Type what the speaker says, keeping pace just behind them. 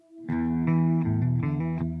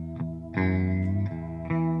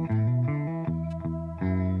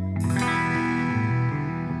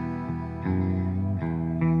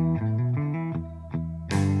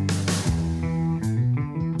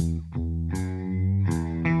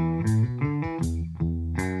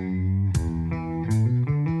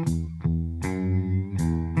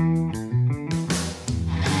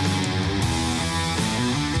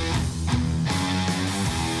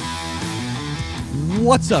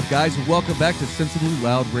What's up, guys? Welcome back to Sensibly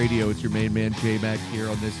Loud Radio. It's your main man, J-Mac, here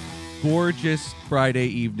on this gorgeous Friday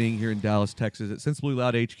evening here in Dallas, Texas at Sensibly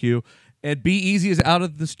Loud HQ. And B-Eazy is out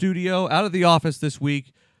of the studio, out of the office this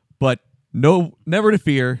week, but never to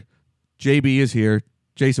fear. JB is here.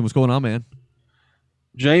 Jason, what's going on, man?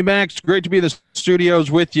 J-Max, great to be in the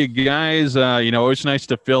studios with you guys. Always nice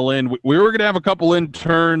to fill in. We were going to have a couple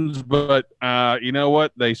interns, but you know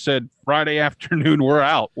what? They said Friday afternoon, we're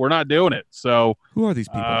out. We're not doing it. So who are these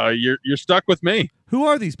people? You're stuck with me. Who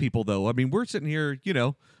are these people, though? I mean, we're sitting here,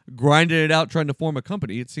 grinding it out, trying to form a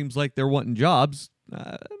company. It seems like they're wanting jobs.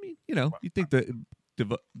 You'd think the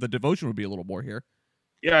devotion would be a little more here.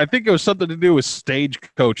 Yeah, I think it was something to do with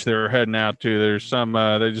Stagecoach they were heading out to. There's some,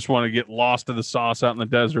 they just want to get lost in the sauce out in the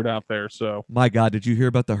desert out there. So, my God, did you hear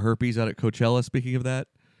about the herpes out at Coachella? Speaking of that,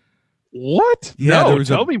 what? Yeah, no,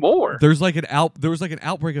 tell me more. There was like an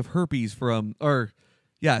outbreak of herpes I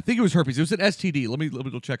think it was herpes. It was an STD. Let me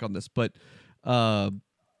go check on this, but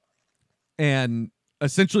and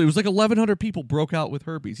essentially it was like 1,100 people broke out with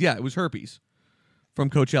herpes. Yeah, it was herpes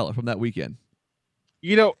from Coachella from that weekend.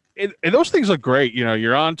 And those things look great.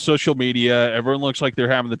 You're on social media. Everyone looks like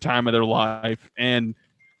they're having the time of their life. And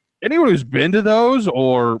anyone who's been to those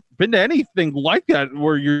or been to anything like that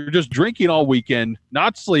where you're just drinking all weekend,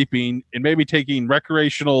 not sleeping, and maybe taking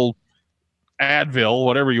recreational Advil,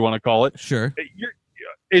 whatever you want to call it. Sure.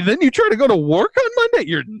 And then you try to go to work on Monday?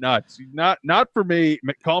 You're nuts. Not for me.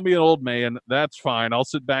 Call me an old man. That's fine. I'll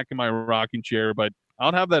sit back in my rocking chair, but I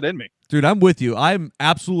don't have that in me. Dude, I'm with you. I'm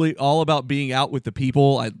absolutely all about being out with the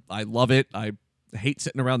people. I love it. I hate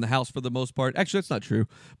sitting around the house for the most part. Actually, that's not true.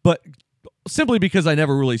 But simply because I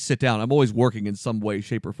never really sit down. I'm always working in some way,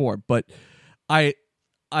 shape, or form. But I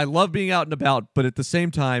love being out and about, but at the same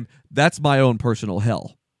time, that's my own personal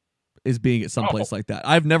hell, is being at some place like that.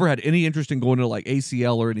 I've never had any interest in going to like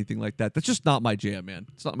ACL or anything like that. That's just not my jam, man.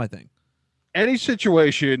 It's not my thing. Any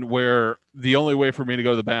situation where the only way for me to go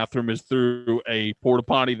to the bathroom is through a porta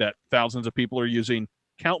potty that thousands of people are using,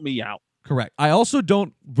 count me out. Correct. I also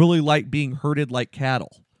don't really like being herded like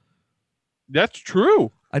cattle. That's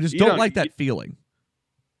true. I just don't like that feeling.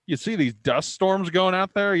 You see these dust storms going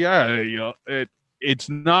out there? Yeah, it's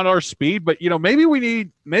not our speed, but maybe we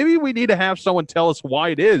need to have someone tell us why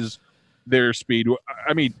it is their speed.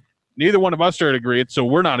 I mean, neither one of us are in agreement, so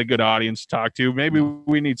we're not a good audience to talk to. Maybe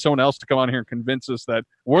we need someone else to come on here and convince us that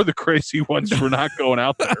we're the crazy ones for not going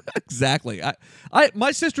out there. Exactly.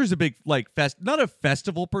 My sister's a big not a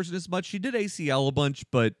festival person as much. She did ACL a bunch,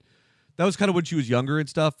 but that was kind of when she was younger and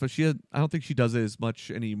stuff. But I don't think she does it as much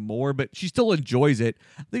anymore. But she still enjoys it.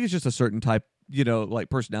 I think it's just a certain type, like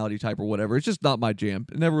personality type or whatever. It's just not my jam.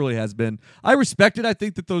 It never really has been. I respect it. I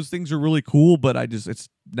think that those things are really cool, but it's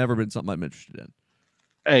never been something I'm interested in.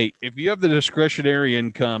 Hey, if you have the discretionary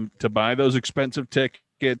income to buy those expensive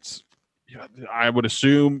tickets, I would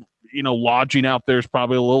assume, lodging out there is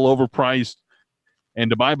probably a little overpriced.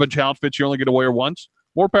 And to buy a bunch of outfits you only get to wear once,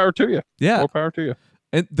 more power to you. Yeah. More power to you.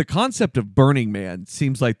 And the concept of Burning Man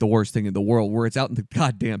seems like the worst thing in the world, where it's out in the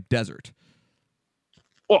goddamn desert.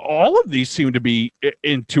 Well, all of these seem to be,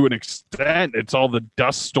 to an extent, it's all the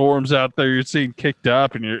dust storms out there you're seeing kicked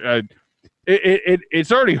up, and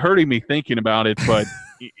it's already hurting me thinking about it, but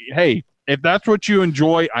hey, if that's what you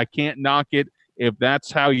enjoy, I can't knock it. If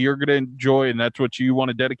that's how you're going to enjoy and that's what you want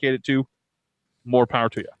to dedicate it to, more power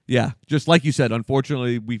to you. Yeah, just like you said,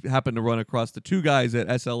 unfortunately, we happen to run across the two guys at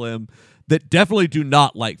SLM that definitely do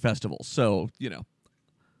not like festivals. So,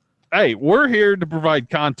 Hey, we're here to provide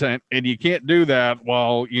content, and you can't do that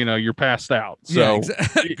while, you're passed out. So,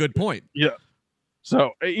 yeah, good point. Yeah.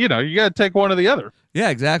 So, you got to take one or the other. Yeah,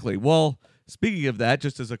 exactly. Well, speaking of that,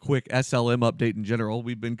 just as a quick SLM update in general,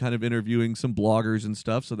 we've been kind of interviewing some bloggers and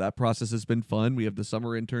stuff, so that process has been fun. We have the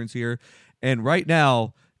summer interns here, and right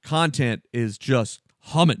now, content is just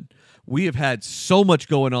humming. We have had so much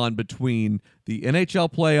going on between the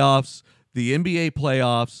NHL playoffs, the NBA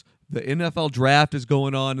playoffs, the NFL draft is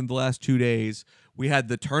going on in the last 2 days. We had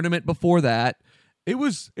the tournament before that.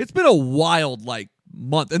 It's been a wild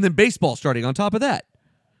month, and then baseball starting on top of that.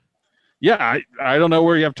 Yeah, I don't know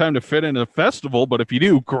where you have time to fit in a festival, but if you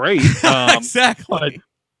do, great. Exactly. But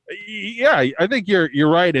yeah, I think you're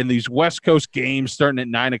right. In these West Coast games starting at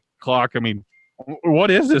 9:00, I mean, what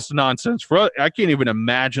is this nonsense? I can't even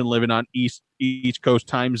imagine living on East Coast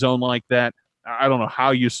time zone like that. I don't know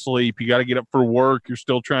how you sleep. You got to get up for work. You're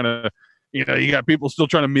still trying to, you got people still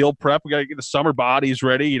trying to meal prep. We got to get the summer bodies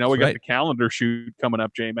ready. We got the calendar shoot coming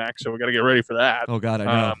up, J-Max, so we got to get ready for that. Oh God, I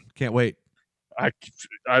know. Can't wait. I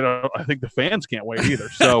think the fans can't wait either.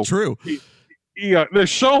 So true.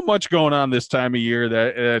 There's so much going on this time of year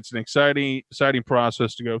that it's an exciting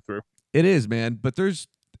process to go through. It is, man. But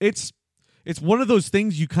it's one of those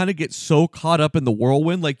things you kind of get so caught up in the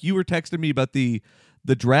whirlwind. Like you were texting me about the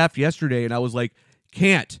draft yesterday, and I was like,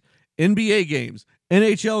 can't NBA games,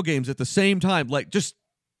 NHL games at the same time. Like just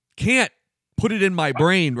can't put it in my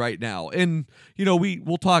brain right now. And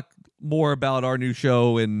we'll talk more about our new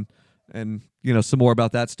show and some more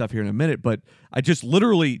about that stuff here in a minute. But I just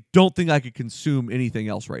literally don't think I could consume anything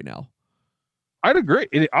else right now. I'd agree.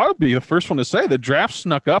 I would be the first one to say the draft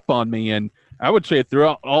snuck up on me, and I would say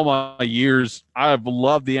throughout all my years, I've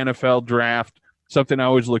loved the NFL draft. Something I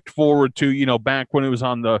always looked forward to. Back when it was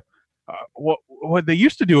on the what they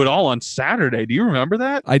used to do it all on Saturday. Do you remember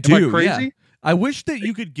that? I do. Am I crazy? Yeah. I wish that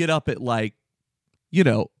you could get up at 9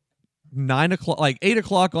 o'clock, like 8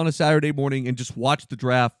 o'clock on a Saturday morning, and just watch the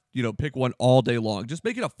draft. Pick one all day long. Just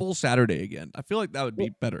make it a full Saturday again. I feel like that would be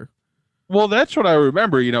better. Well, that's what I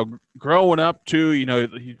remember, growing up too,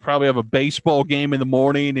 you'd probably have a baseball game in the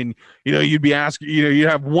morning and, you'd be asking, you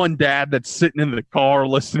have one dad that's sitting in the car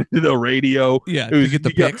listening to the radio. Yeah. To get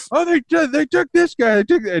the picks. Oh, they took this guy. They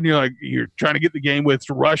took, and you're trying to get the game with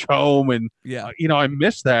to rush home. And, I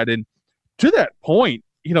miss that. And to that point,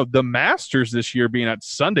 the Masters this year being at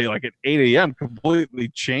Sunday, like at 8 a.m. completely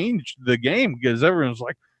changed the game because everyone's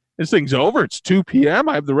like, this thing's over. It's 2 p.m.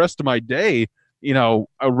 I have the rest of my day.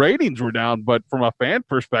 Ratings were down, but from a fan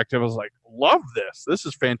perspective, I was like, love this. This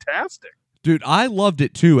is fantastic. Dude, I loved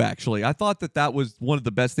it too, actually. I thought that was one of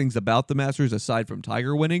the best things about the Masters, aside from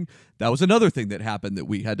Tiger winning. That was another thing that happened that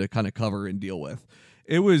we had to kind of cover and deal with.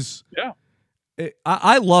 It was... Yeah.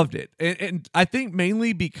 I loved it. And I think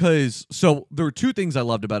mainly because... So, there were two things I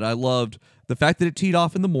loved about it. I loved the fact that it teed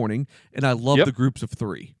off in the morning, and I loved the groups of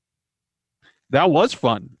three. That was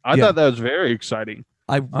fun. I thought that was very exciting.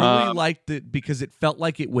 I really liked it because it felt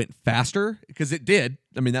like it went faster, because it did.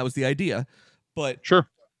 I mean, that was the idea. But sure,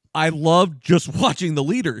 I loved just watching the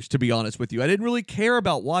leaders, to be honest with you. I didn't really care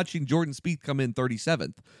about watching Jordan Spieth come in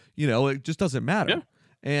 37th. It just doesn't matter. Yeah.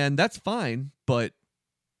 And that's fine, but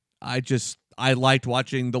I liked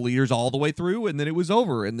watching the leaders all the way through, and then it was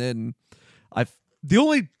over. And then the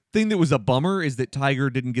only thing that was a bummer is that Tiger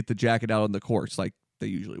didn't get the jacket out on the course like they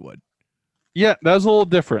usually would. Yeah, that was a little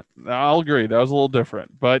different. I'll agree. That was a little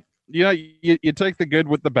different. But, you take the good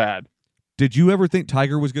with the bad. Did you ever think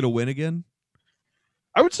Tiger was going to win again?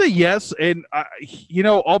 I would say yes. And,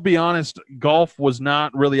 I'll be honest, golf was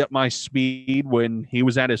not really up my speed when he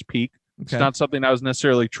was at his peak. Okay. It's not something I was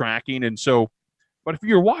necessarily tracking. And so, but if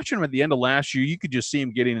you're watching him at the end of last year, you could just see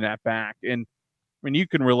him getting that back. And, I mean, you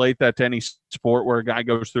can relate that to any sport where a guy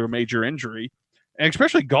goes through a major injury. And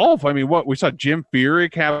especially golf. I mean, we saw Jim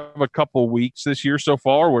Furyk have a couple weeks this year so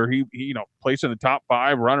far where he placed in the top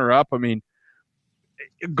 5, runner up. I mean,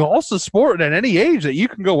 golf's a sport at any age that you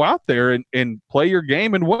can go out there and play your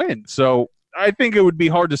game and win. So I think it would be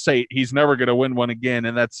hard to say he's never going to win one again.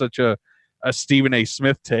 And that's such a Stephen A.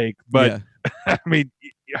 Smith take. But I mean,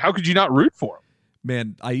 how could you not root for him?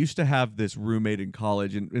 Man, I used to have this roommate in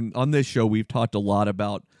college, and on this show, we've talked a lot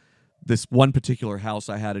about this one particular house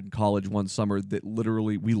I had in college one summer that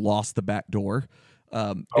literally we lost the back door.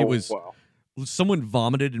 It was someone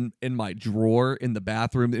vomited in my drawer in the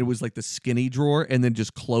bathroom. It was like the skinny drawer, and then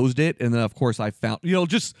just closed it. And then of course I found,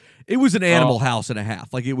 it was an animal house and a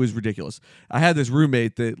half. Like it was ridiculous. I had this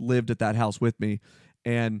roommate that lived at that house with me,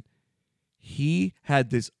 and he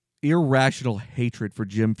had this irrational hatred for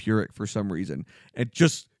Jim Furyk for some reason, and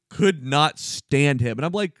just could not stand him. And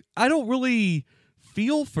I'm like, I don't really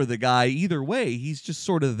feel for the guy either way. He's just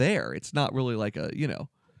sort of there. It's not really like a,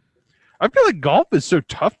 I feel like golf is so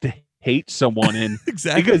tough to hate someone in.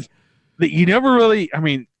 Exactly. Because you never really, I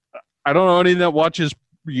mean, I don't know anyone that watches,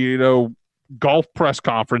 golf press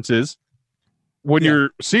conferences. When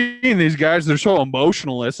you're seeing these guys, they're so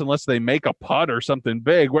emotionless unless they make a putt or something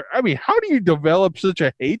big. How do you develop such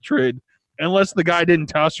a hatred unless the guy didn't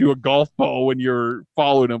toss you a golf ball when you're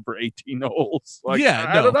following him for 18 holes? I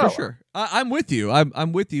don't know. For sure. I'm with you.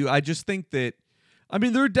 I'm with you. I just think that, I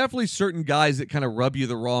mean, there are definitely certain guys that kind of rub you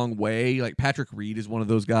the wrong way. Like Patrick Reed is one of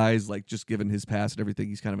those guys, like just given his past and everything,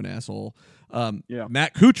 he's kind of an asshole.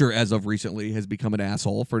 Matt Kuchar, as of recently, has become an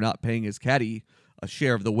asshole for not paying his caddy a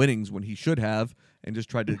share of the winnings when he should have, and just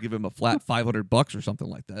tried to give him a flat $500 or something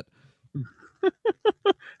like that.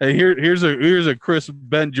 Hey, here's a Chris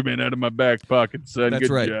Benjamin out of my back pocket, son. That's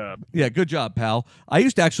good right. job. Yeah, good job, pal. I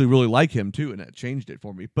used to actually really like him too, and it changed it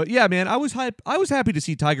for me. But yeah, man, I was happy to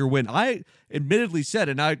see Tiger win. I admittedly said,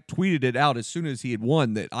 and I tweeted it out as soon as he had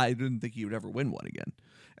won, that I didn't think he would ever win one again,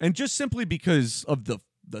 and just simply because of the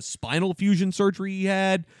spinal fusion surgery he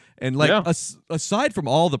had, and aside from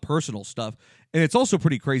all the personal stuff. And it's also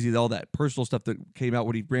pretty crazy that all that personal stuff that came out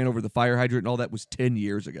when he ran over the fire hydrant and all that was 10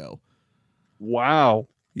 years ago. Wow.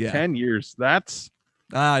 Yeah. 10 years. That's,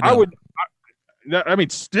 I I know. would, I mean,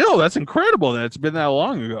 still, that's incredible that it's been that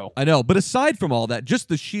long ago. I know. But aside from all that, just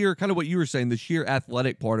the sheer, kind of what you were saying, the sheer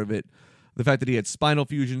athletic part of it, the fact that he had spinal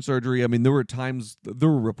fusion surgery. I mean, there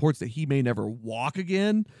were reports that he may never walk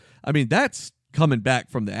again. I mean, that's coming back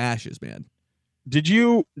from the ashes, man. Did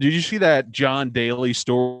you see that John Daly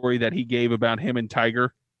story that he gave about him and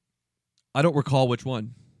Tiger? I don't recall which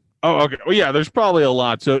one. Oh, okay. Well, yeah, there's probably a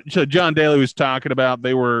lot. So John Daly was talking about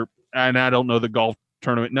they were, and I don't know the golf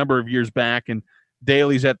tournament number of years back, and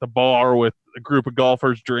Daly's at the bar with a group of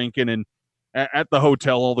golfers drinking, and at the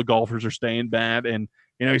hotel, all the golfers are staying bad, and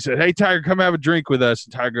he said, "Hey, Tiger, come have a drink with us."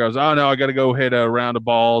 And Tiger goes, "Oh no, I got to go hit a round of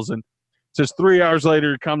balls." And says 3 hours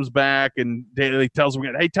later, he comes back, and Daly tells him,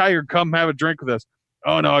 "Hey, Tiger, come have a drink with us."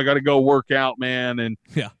 "Oh no, I got to go work out, man." And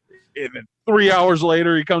Yeah. And then 3 hours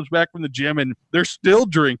later, he comes back from the gym and they're still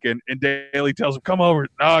drinking. And Daly tells him, "Come over.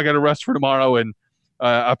 Oh, I got to rest for tomorrow." And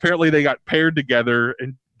apparently they got paired together.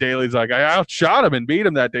 And Daly's like, "I outshot him and beat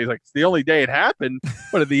him that day." He's like, "It's the only day it happened."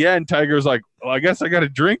 But at the end, Tiger's like, "Well, I guess I got to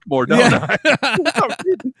drink more, don't I?"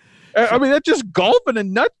 I mean, that's just golf in a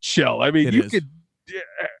nutshell. I mean,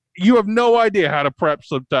 you have no idea how to prep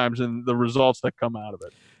sometimes and the results that come out of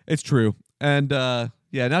it. It's true. And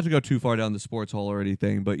yeah, not to go too far down the sports hole or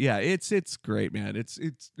anything, but yeah, it's great, man. It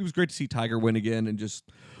was great to see Tiger win again and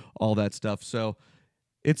just all that stuff. So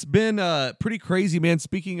it's been pretty crazy, man.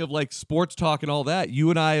 Speaking of like sports talk and all that, you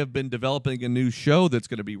and I have been developing a new show that's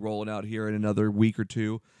going to be rolling out here in another week or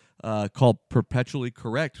two called Perpetually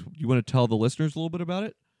Correct. You want to tell the listeners a little bit about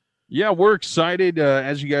it? Yeah, we're excited.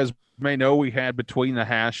 As you guys may know, we had Between the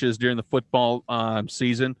Hashes during the football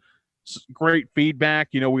season. Great feedback.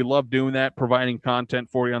 We love doing that, providing content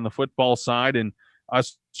for you on the football side. And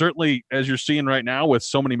certainly, as you're seeing right now with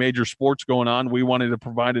so many major sports going on, we wanted to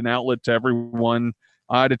provide an outlet to everyone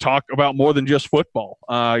to talk about more than just football,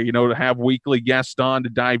 to have weekly guests on to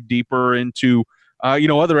dive deeper into,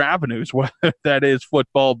 other avenues, whether that is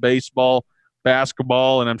football, baseball,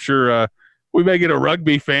 basketball. And I'm sure we may get a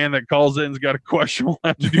rugby fan that calls in and's got a question. We'll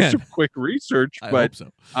have to do some quick research. I hope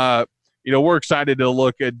so. We're excited to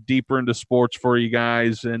look at deeper into sports for you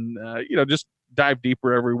guys and, just dive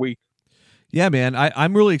deeper every week. Yeah, man,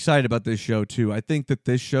 I'm really excited about this show, too. I think that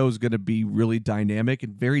this show is going to be really dynamic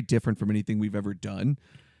and very different from anything we've ever done.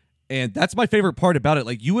 And that's my favorite part about it.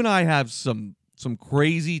 Like, you and I have some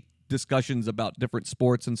crazy discussions about different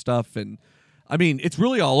sports and stuff. And, I mean, it's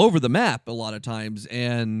really all over the map a lot of times.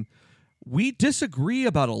 And we disagree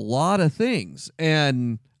about a lot of things.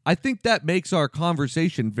 And I think that makes our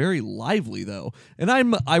conversation very lively, though. And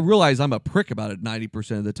I realize I'm a prick about it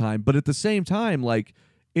 90% of the time. But at the same time, like,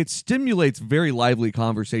 it stimulates very lively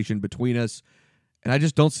conversation between us, and I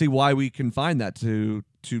just don't see why we confine that to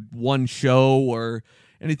one show or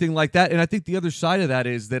anything like that. And I think the other side of that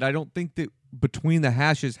is that I don't think that Between the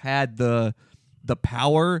Hashes had the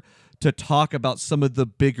power to talk about some of the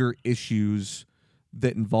bigger issues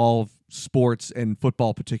that involve sports and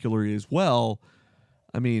football particularly as well.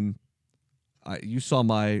 I mean, you saw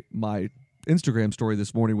my Instagram story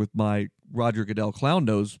this morning with my Roger Goodell Clown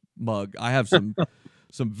Nose mug. I have some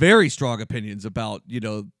some very strong opinions about,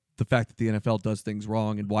 the fact that the NFL does things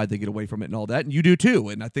wrong and why they get away from it and all that. And you do too.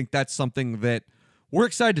 And I think that's something that we're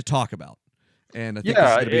excited to talk about. And I think this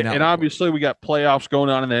is gonna be and obviously we got playoffs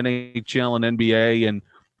going on in the NHL and NBA, and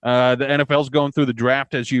the NFL's going through the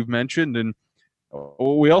draft, as you've mentioned. And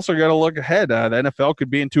we also got to look ahead. The NFL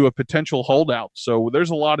could be into a potential holdout. So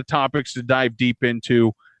there's a lot of topics to dive deep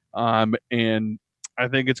into. And I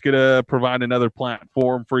think it's going to provide another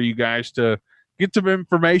platform for you guys to get some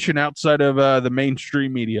information outside of the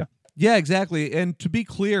mainstream media. Yeah, exactly. And to be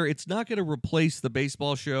clear, it's not going to replace the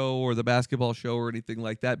baseball show or the basketball show or anything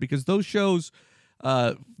like that, because those shows,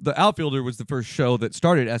 the Outfielder was the first show that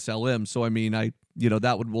started SLM. So, I mean,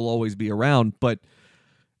 that one will always be around. But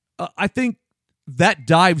I think that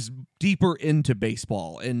dives deeper into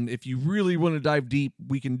baseball. And if you really want to dive deep,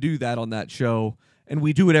 we can do that on that show. And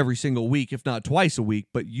we do it every single week, if not twice a week.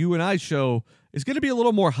 But you and I's show is going to be a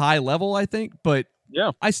little more high level, I think. But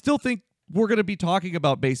yeah, I still think we're going to be talking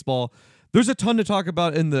about baseball. There's a ton to talk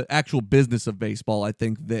about in the actual business of baseball, I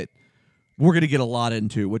think, that we're going to get a lot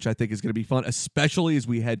into, which I think is going to be fun, especially as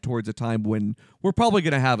we head towards a time when we're probably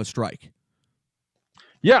going to have a strike.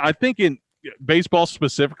 Yeah, I think in baseball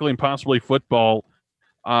specifically, and possibly football,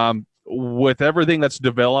 with everything that's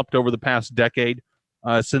developed over the past decade,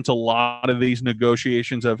 since a lot of these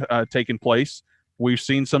negotiations have taken place, we've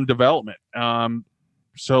seen some development.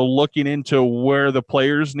 So looking into where the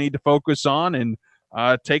players need to focus on and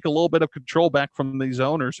take a little bit of control back from these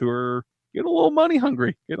owners who are getting a little money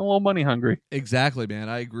hungry. Exactly, man.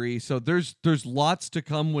 I agree. So there's lots to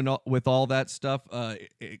come with all that stuff.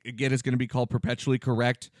 Again, it's going to be called Perpetually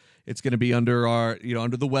Correct. It's going to be under our,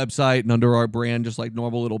 under the website and under our brand, just like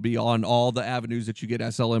normal. It'll be on all the avenues that you get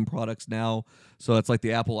SLM products now. So that's like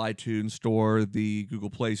the Apple iTunes Store, the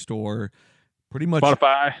Google Play Store, pretty much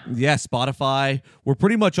Spotify. Yeah, Spotify. We're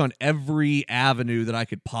pretty much on every avenue that I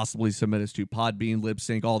could possibly submit us to. Podbean, Lip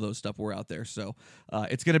Sync, all those stuff. We're out there. So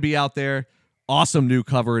it's going to be out there. Awesome new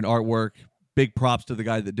cover and artwork. Big props to the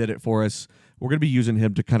guy that did it for us. We're going to be using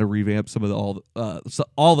him to kind of revamp some of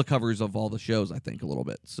all the covers of all the shows, I think, a little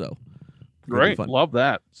bit. So great. Love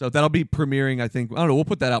that. So that'll be premiering, I think. I don't know. We'll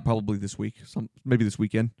put that out probably this week. Maybe this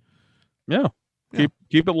weekend. Yeah.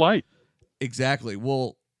 Keep it light. Exactly.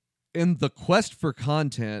 Well, in the quest for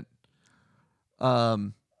content,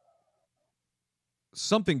 something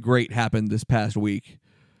great happened this past week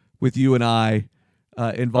with you and I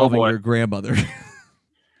involving your grandmother.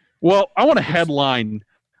 Well, I want to headline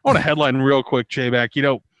real quick, J-Back.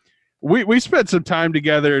 We spent some time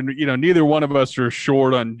together, and neither one of us are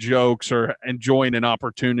short on jokes or enjoying an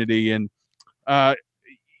opportunity. And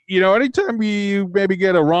anytime you maybe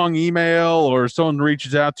get a wrong email or someone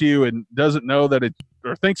reaches out to you and doesn't know that it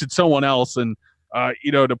or thinks it's someone else, and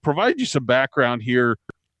to provide you some background here,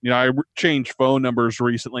 I changed phone numbers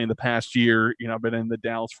recently in the past year. I've been in the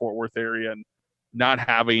Dallas-Fort Worth area, and not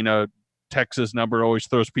having a Texas number always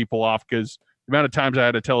throws people off because the amount of times I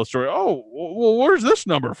had to tell a story. Oh, well, where's this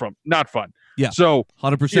number from? Not fun. Yeah. So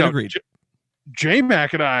 100% agreed.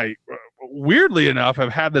 J-Mac and I, weirdly enough,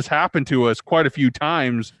 have had this happen to us quite a few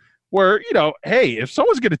times where, hey, if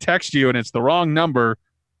someone's going to text you and it's the wrong number,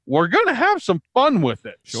 we're going to have some fun with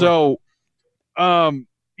it. Sure. So,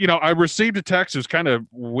 I received a text. It was kind of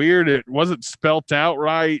weird. It wasn't spelt out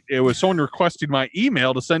right. It was someone requesting my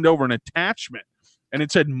email to send over an attachment, and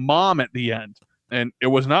it said mom at the end, and it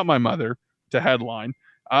was not my mother to headline.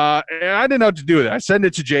 And I didn't know what to do with it. I sent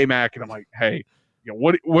it to J-Mac, and I'm like, hey,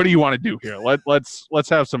 what do you want to do here? Let's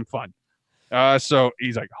have some fun. So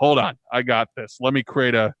he's like, hold on, I got this. Let me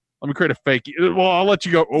create a fake. Well, I'll let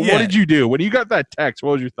you go. Yeah. What did you do when you got that text?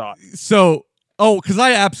 What was your thought? So, because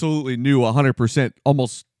I absolutely knew 100%,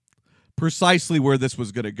 almost precisely where this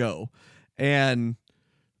was going to go, and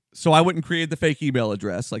so I went and created the fake email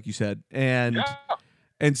address, like you said, and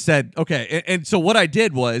said, okay. And so what I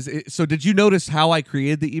did was, so did you notice how I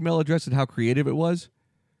created the email address and how creative it was?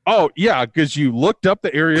 Oh, yeah, because you looked up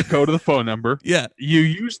the area code of the phone number. Yeah. You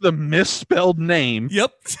used the misspelled name.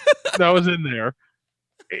 Yep. That was in there.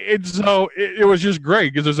 And so it was just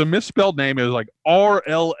great because there's a misspelled name. It was like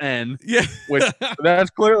RLN, yeah, which that's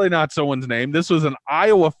clearly not someone's name. This was an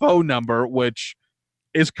Iowa phone number, which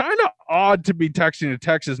is kind of odd to be texting a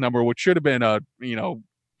Texas number, which should have been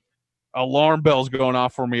alarm bells going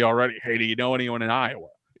off for me already. Hey, do you know anyone in Iowa?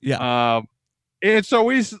 Yeah. And so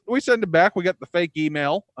we send it back. We got the fake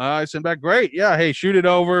email. I send back, great. Yeah. Hey, shoot it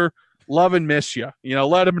over. Love and miss you.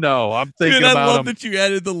 Let them know. I'm thinking about them. I love that you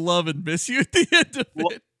added the love and miss you at the end of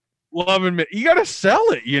it. Love and miss. You got to sell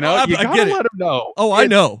it. You got to let them know. Oh, I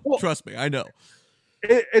know. Trust me. I know.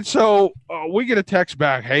 And so we get a text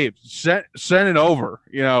back. Hey, send it over,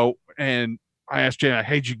 and I asked Jenna,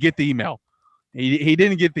 hey, did you get the email? He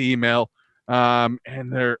didn't get the email. And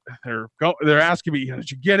they're asking me,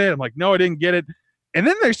 did you get it? I'm like, no, I didn't get it. And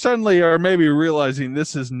then they suddenly are maybe realizing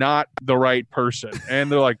this is not the right person.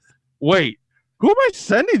 And they're like, wait, who am I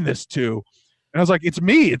sending this to? And I was like, it's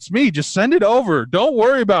me. Just send it over. Don't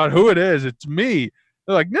worry about who it is. It's me.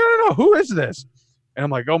 They're like, no. Who is this? And I'm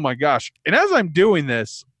like, oh my gosh. And as I'm doing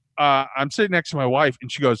this, I'm sitting next to my wife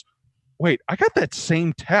and she goes, wait, I got that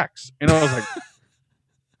same text. And I was like,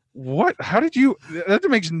 what? How did you? That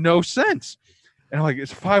makes no sense. And I'm like,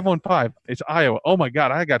 it's 515. It's Iowa. Oh my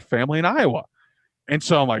God, I got family in Iowa. And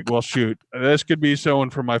so I'm like, well, shoot, this could be someone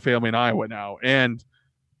from my family in Iowa now. And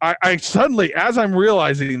I suddenly, as I'm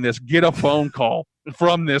realizing this, get a phone call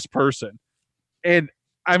from this person. And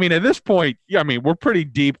I mean, at this point, we're pretty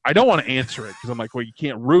deep. I don't want to answer it because I'm like, well, you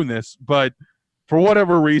can't ruin this. But for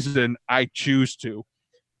whatever reason, I choose to.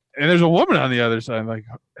 And there's a woman on the other side. I'm like,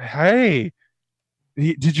 hey,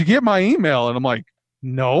 did you get my email? And I'm like,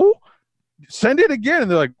 no. Send it again. And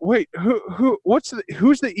they're like, wait,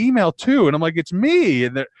 who's the email to? And I'm like, it's me.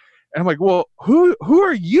 And I'm like, well, who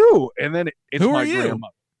are you? And then it's my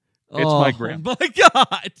grandmother. It's my grandmother. Oh my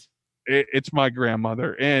God. It's my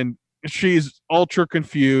grandmother. And she's ultra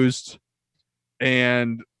confused.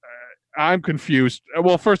 And I'm confused.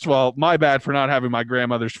 Well, first of all, my bad for not having my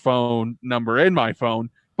grandmother's phone number in my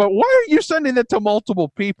phone. But why are you sending it to multiple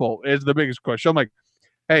people is the biggest question. I'm like,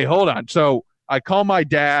 hey, hold on. So I call my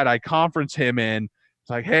dad. I conference him in.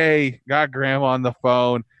 like, hey, got grandma on the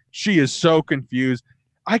phone. She is so confused.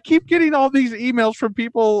 I keep getting all these emails from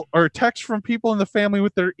people or texts from people in the family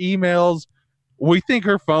with their emails. We think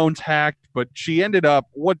her phone's hacked, but she ended up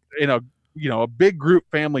a big group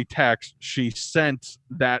family text. She sent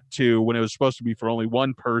that to when it was supposed to be for only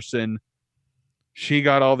one person. She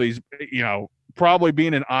got all these, probably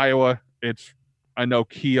being in Iowa, it's a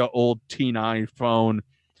Nokia old T9 phone.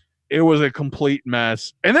 It was a complete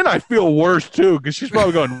mess. And then I feel worse too, because she's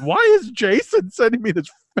probably going, why is Jason sending me this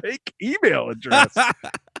fake email address?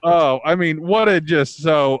 Oh, I mean,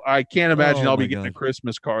 so I can't imagine I'll be getting a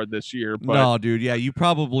Christmas card this year. But no, dude, yeah, you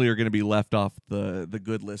probably are going to be left off the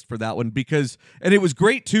good list for that one and it was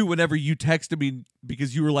great too whenever you texted me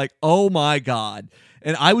because you were like, oh my God.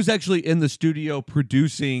 And I was actually in the studio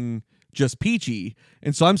producing Just Peachy.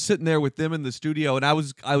 And so I'm sitting there with them in the studio, and I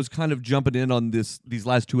was kind of jumping in on these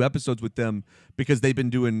last 2 episodes with them because they've been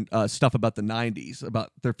doing stuff about the 90s,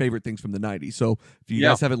 about their favorite things from the 90s. So if you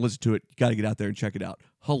guys haven't listened to it, you got to get out there and check it out.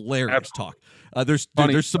 Hilarious talk. There's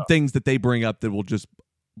some things that they bring up that will just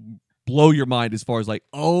blow your mind as far as like,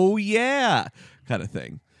 oh yeah, kind of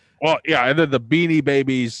thing. Well, yeah, and then the Beanie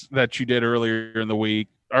Babies that you did earlier in the week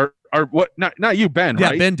are what? Not you, Ben,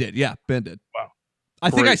 right? Yeah, Ben did. Wow. I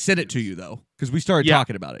think I sent it to you though, because we started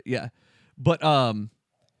talking about it. Yeah, but I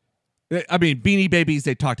mean, Beanie Babies.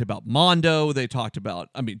 They talked about Mondo. They talked about.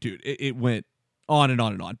 I mean, dude, it went on and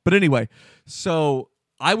on and on. But anyway, so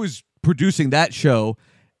I was producing that show,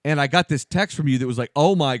 and I got this text from you that was like,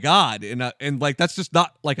 "Oh my God," and like that's just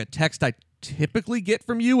not like a text I typically get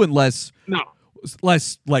from you unless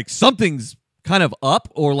like something's kind of up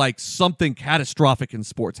or like something catastrophic in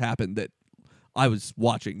sports happened that I was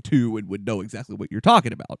watching too and would know exactly what you're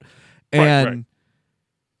talking about. And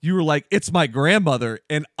you were like, it's my grandmother.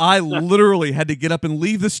 And I literally had to get up and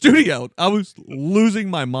leave the studio. I was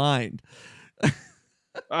losing my mind.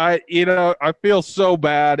 I feel so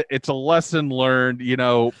bad. It's a lesson learned.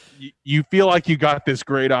 You feel like you got this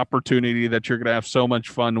great opportunity that you're going to have so much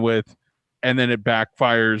fun with, and then it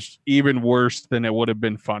backfires even worse than it would have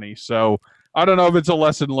been funny. So I don't know if it's a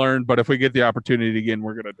lesson learned, but if we get the opportunity again,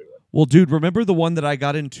 we're going to do it. Well, dude, remember the one that I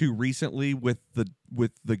got into recently with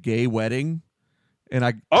the gay wedding?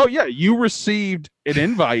 And oh yeah, you received an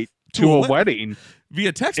invite to a wedding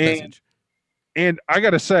via text message. And I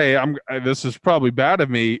got to say, this is probably bad of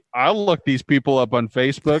me. I look these people up on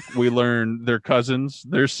Facebook. We learn their cousins,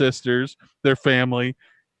 their sisters, their family.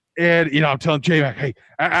 And, I'm telling J-Mac, hey,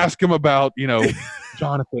 ask him about,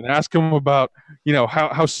 Jonathan, ask him about,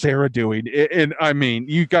 how's Sarah doing? And I mean,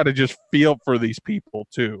 you got to just feel for these people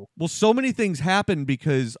too. Well, so many things happen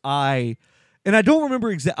because I don't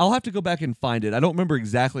remember I'll have to go back and find it. I don't remember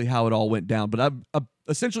exactly how it all went down, but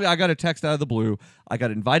essentially I got a text out of the blue. I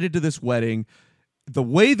got invited to this wedding. The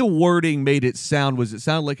way the wording made it sounded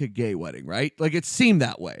like a gay wedding, right? Like it seemed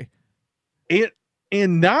that way.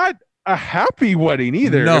 And not a happy wedding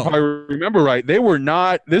either. No. If I remember right, they were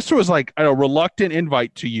not. This was like a reluctant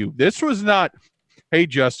invite to you. This was not, hey,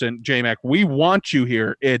 Justin, J-Mac, we want you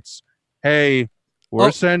here. It's, hey, we're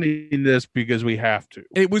sending this because we have to.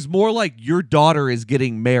 It was more like your daughter is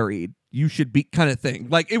getting married. You should be kind of thing.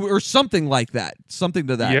 Like or something like that. Something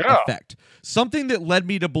to that effect. Something that led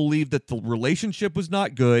me to believe that the relationship was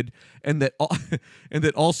not good and that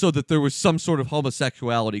also that there was some sort of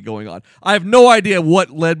homosexuality going on. I have no idea what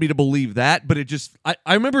led me to believe that, but it just I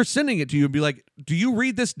remember sending it to you and be like, "Do you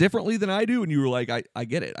read this differently than I do?" And you were like, I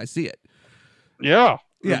get it. I see it. Yeah.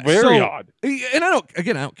 Yeah, very odd. And I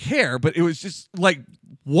don't care, but it was just like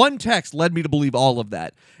one text led me to believe all of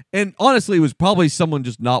that. And honestly, it was probably someone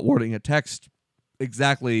just not wording a text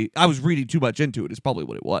exactly. I was reading too much into it is probably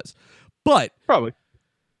what it was. But probably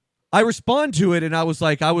I respond to it and I was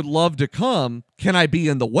like, I would love to come. Can I be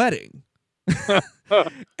in the wedding?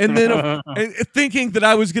 And then thinking that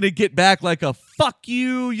I was going to get back like a fuck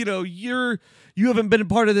you, you haven't been a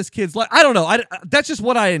part of this kid's life. I don't know. That's just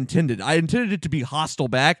what I intended. I intended it to be hostile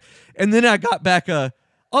back. And then I got back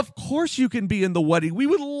of course you can be in the wedding. We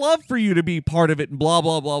would love for you to be part of it and blah,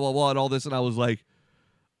 blah, blah, blah, blah, and all this. And I was like,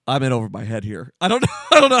 I'm in over my head here. I don't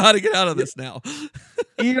know how to get out of this now.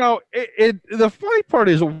 The funny part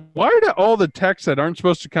is, why do all the texts that aren't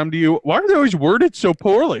supposed to come to you, why are they always worded so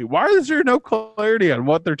poorly? Why is there no clarity on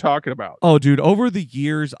what they're talking about? Oh, dude, over the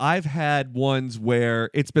years, I've had ones where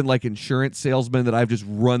it's been like insurance salesmen that I've just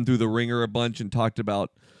run through the ringer a bunch and talked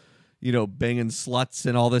about, banging sluts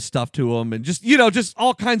and all this stuff to them and just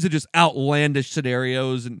all kinds of just outlandish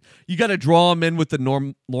scenarios. And you got to draw them in with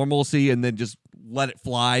the normalcy and then just let it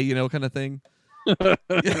fly, kind of thing.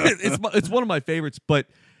 It's one of my favorites, but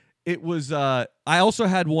it was I also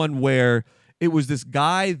had one where it was this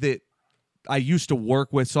guy that I used to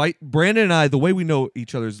work with. So Brandon and I, the way we know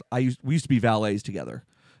each other is we used to be valets together,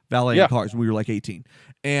 valeting cars when we were like 18.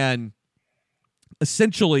 And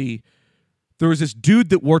essentially there was this dude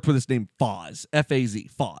that worked with us named Foz, F-A-Z,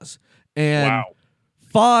 Foz. And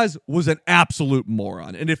Foz was an absolute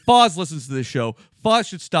moron. And if Foz listens to this show, Foz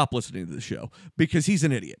should stop listening to the show because he's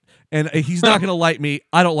an idiot. And he's not going to like me.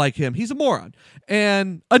 I don't like him. He's a moron.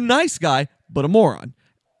 And a nice guy, but a moron.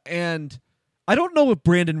 And I don't know if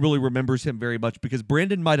Brandon really remembers him very much because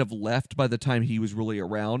Brandon might have left by the time he was really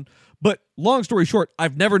around. But long story short,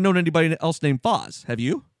 I've never known anybody else named Foz. Have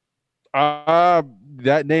you?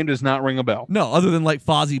 That name does not ring a bell. No, other than like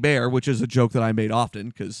Fozzie Bear, which is a joke that I made often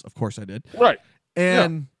because, of course, I did. Right.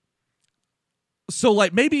 And so,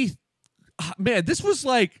 like, maybe, man, this was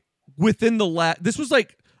like within the this was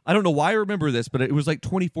like, I don't know why I remember this, but it was like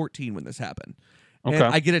 2014 when this happened. Okay. And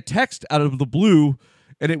I get a text out of the blue,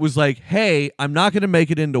 and it was like, hey, I'm not going to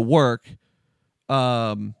make it into work.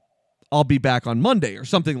 I'll be back on Monday or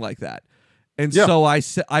something like that. And so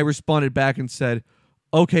I responded back and said,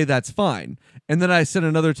 okay, that's fine. And then I sent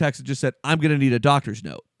another text that just said, I'm going to need a doctor's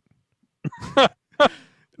note.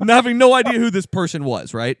 And having no idea who this person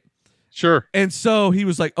was, right? Sure. And so he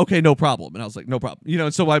was like, okay, no problem. And I was like, no problem.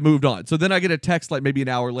 And so I moved on. So then I get a text like maybe an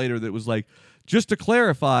hour later that was like, just to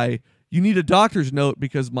clarify, you need a doctor's note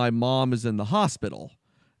because my mom is in the hospital.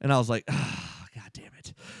 And I was like, oh, God damn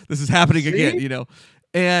it. This is happening again,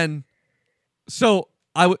 And so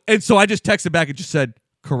I just texted back and just said,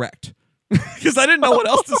 correct. Because I didn't know what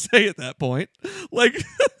else to say at that point. Like,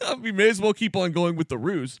 we may as well keep on going with the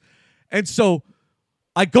ruse. And so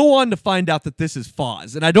I go on to find out that this is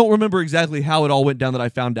Foz. And I don't remember exactly how it all went down that I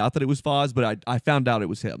found out that it was Foz, but I found out it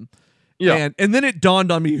was him. Yeah. And then it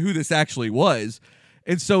dawned on me who this actually was.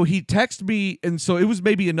 And so he texted me, and so it was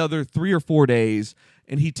maybe another 3 or 4 days,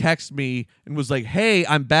 and he texted me and was like, hey,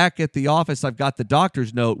 I'm back at the office. I've got the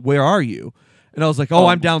doctor's note. Where are you? And I was like,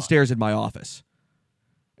 I'm downstairs in my office.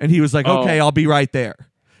 And he was like, okay, I'll be right there.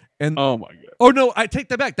 And oh, my God. Oh, no, I take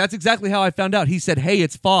that back. That's exactly how I found out. He said, hey,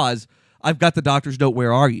 it's Foz. I've got the doctor's note.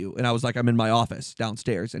 Where are you? And I was like, I'm in my office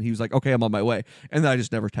downstairs. And he was like, okay, I'm on my way. And then I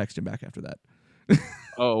just never texted him back after that.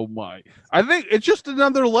 Oh, my. I think it's just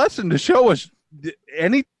another lesson to show us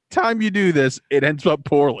anytime you do this, it ends up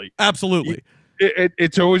poorly. Absolutely.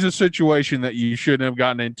 It's always a situation that you shouldn't have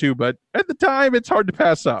gotten into, but at the time, it's hard to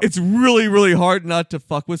pass up. It's really, really hard not to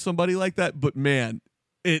fuck with somebody like that. But, man,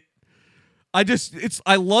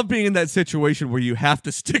 I love being in that situation where you have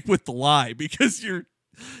to stick with the lie because you're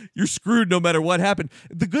screwed no matter what happened.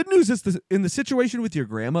 The good news is in the situation with your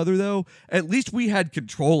grandmother, though, at least we had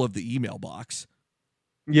control of the email box.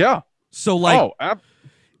 Yeah. So like,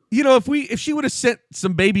 if she would have sent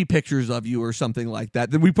some baby pictures of you or something like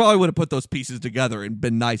that, then we probably would have put those pieces together and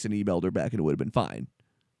been nice and emailed her back and it would have been fine.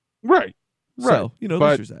 Right. So, at least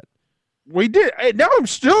there's that. We did. Now I'm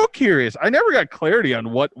still curious. I never got clarity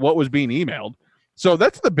on what was being emailed. So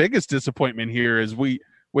that's the biggest disappointment here is we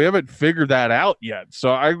haven't figured that out yet.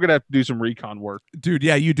 So I'm going to have to do some recon work. Dude,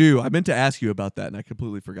 yeah, you do. I meant to ask you about that and I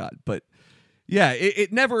completely forgot. But yeah,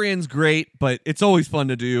 it never ends great, but it's always fun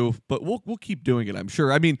to do. But we'll keep doing it, I'm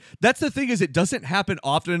sure. I mean, that's the thing is it doesn't happen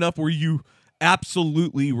often enough where you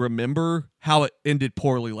absolutely remember how it ended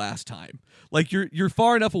poorly last time. Like you're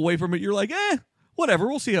far enough away from it. You're like, whatever.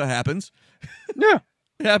 We'll see how it happens. Yeah.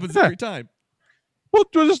 It happens every time. Well,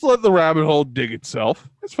 just let the rabbit hole dig itself.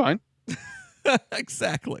 That's fine.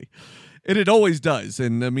 Exactly. And it always does.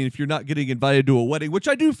 And I mean, if you're not getting invited to a wedding, which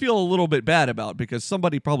I do feel a little bit bad about because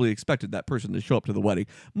somebody probably expected that person to show up to the wedding.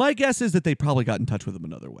 My guess is that they probably got in touch with them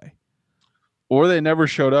another way. Or they never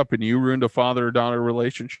showed up and you ruined a father-daughter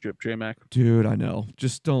relationship, J-Mac. Dude, I know.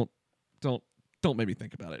 Just don't make me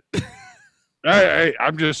think about it.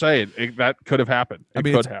 I'm just saying that could have happened.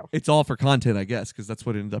 It's all for content, I guess, because that's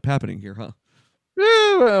what ended up happening here, huh?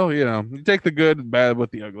 Yeah, well, you take the good and bad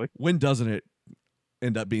with the ugly. When doesn't it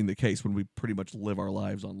end up being the case when we pretty much live our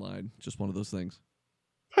lives online? Just one of those things.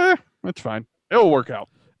 That's fine. It'll work out.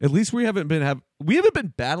 At least we haven't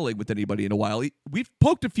been battling with anybody in a while. We've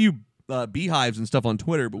poked a few beehives and stuff on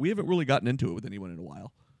Twitter, but we haven't really gotten into it with anyone in a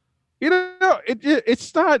while.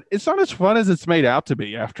 It's not as fun as it's made out to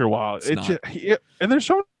be after a while. And there's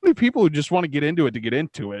so many people who just want to get into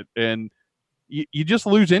it, and you just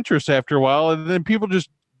lose interest after a while, and then people just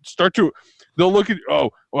they'll look at, oh,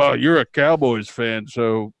 well, you're a Cowboys fan,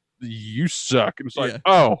 so you suck. And it's like,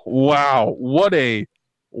 oh, wow, what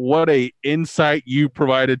a insight you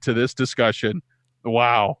provided to this discussion.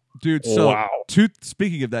 Wow. Dude, so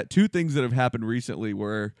speaking of that, two things that have happened recently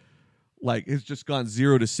where like it's just gone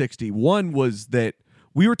 0 to 60. One was that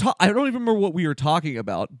I don't even remember what we were talking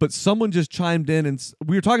about, but someone just chimed in and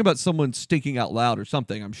we were talking about someone stinking out loud or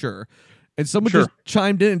something, I'm sure. And someone just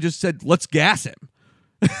chimed in and just said, "Let's gas him."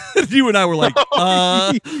 You and I were like,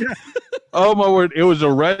 Yeah. Oh my word! It was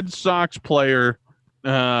a Red Sox player.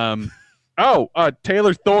 Taylor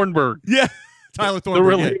Thornburg. Yeah, Tyler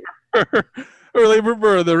Thornburg. The reliever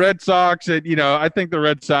for the Red Sox. And I think the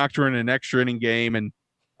Red Sox were in an extra inning game, and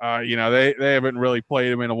they haven't really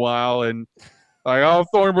played him in a while, and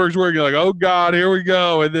Thornburg's working, like, oh God, here we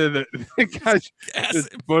go, and then the guys just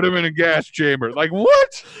put him in a gas chamber. Like,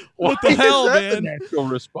 what? What the hell, is that man? The natural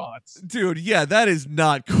response, dude. Yeah, that is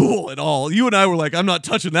not cool at all. You and I were like, I'm not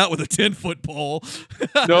touching that with a 10-foot pole.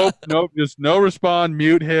 Nope. Just no respond.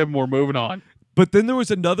 Mute him. We're moving on. But then there was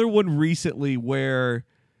another one recently where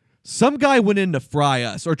some guy went in to fry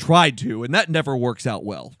us, or tried to, and that never works out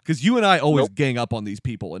well because you and I always gang up on these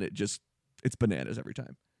people, and it's bananas every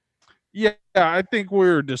time. Yeah, I think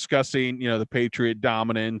we're discussing, the Patriot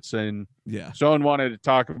dominance, and someone wanted to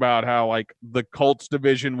talk about how like the Colts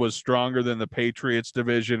division was stronger than the Patriots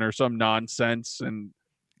division or some nonsense. And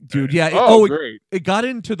dude, yeah, great. It got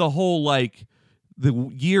into the whole like the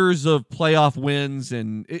years of playoff wins,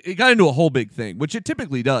 and it got into a whole big thing, which it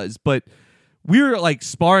typically does. But we were like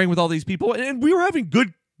sparring with all these people, and we were having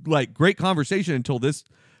great conversation until this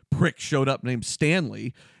prick showed up named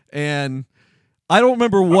Stanley, and I don't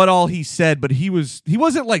remember what all he said, but he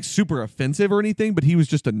wasn't like super offensive or anything, but he was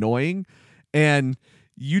just annoying. And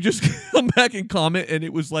you just come back and comment, and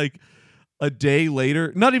it was like a day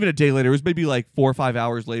later, not even a day later, it was maybe like 4 or 5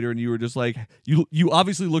 hours later, and you were just like, you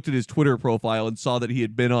obviously looked at his Twitter profile and saw that he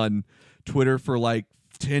had been on Twitter for like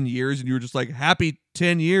 10 years, and you were just like, happy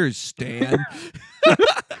 10 years, Stan.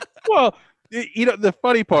 Well, the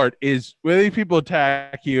funny part is when these people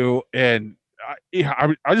attack you, and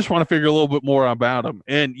I just want to figure a little bit more about them.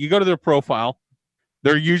 And you go to their profile,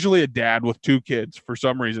 they're usually a dad with 2 kids for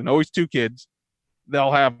some reason, always 2 kids.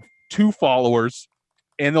 They'll have 2 followers,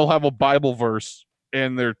 and they'll have a Bible verse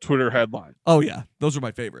in their Twitter headline. Oh yeah, those are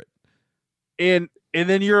my favorite. And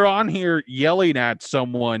then you're on here yelling at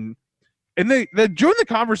someone, and they join the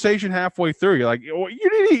conversation halfway through. You're like, you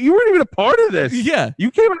weren't even a part of this. Yeah,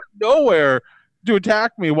 you came out of nowhere to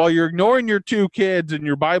attack me while you're ignoring your 2 kids and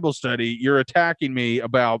your Bible study. You're attacking me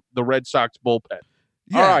about the Red Sox bullpen.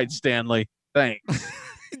 Yeah. All right, Stanley. Thanks.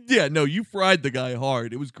 Yeah, no, you fried the guy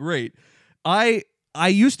hard. It was great. I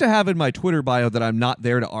used to have in my Twitter bio that I'm not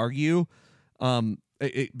there to argue.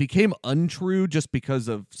 It became untrue just because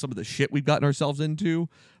of some of the shit we've gotten ourselves into.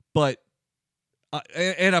 But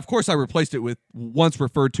and of course I replaced it with once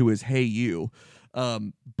referred to as "Hey you,"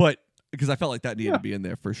 but because I felt like that needed to be in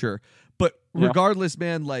there for sure. But regardless,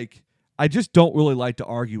 man, like I just don't really like to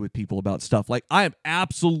argue with people about stuff. Like I am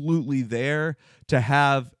absolutely there to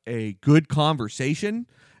have a good conversation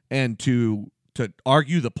and to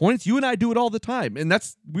argue the points. You and I do it all the time. And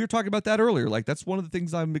we were talking about that earlier. Like that's one of the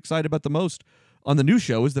things I'm excited about the most on the new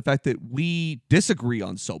show is the fact that we disagree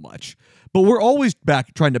on so much, but we're always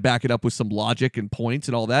trying to back it up with some logic and points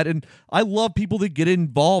and all that. And I love people that get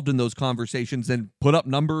involved in those conversations and put up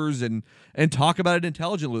numbers and talk about it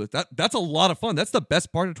intelligently. That's a lot of fun. That's the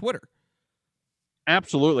best part of Twitter.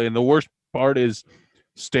 Absolutely. And the worst part is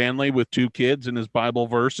Stanley with 2 kids and his Bible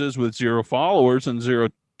verses with 0 followers and 0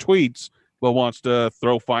 tweets, but wants to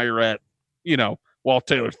throw fire at, while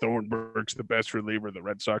Taylor Thornburg's the best reliever the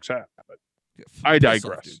Red Sox have. But I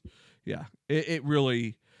digress. Yeah, it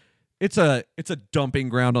really, it's a dumping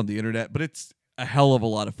ground on the internet, but it's a hell of a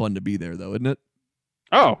lot of fun to be there, though, isn't it?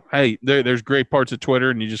 Oh, hey, there's great parts of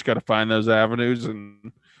Twitter, and you just got to find those avenues.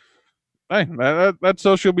 And hey, that's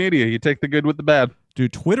social media. You take the good with the bad.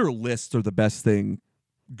 Dude, Twitter lists are the best thing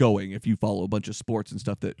going if you follow a bunch of sports and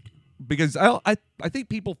stuff. Because I think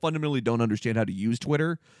people fundamentally don't understand how to use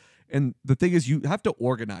Twitter. And the thing is, you have to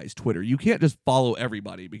organize Twitter. You can't just follow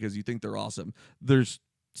everybody because you think they're awesome. There's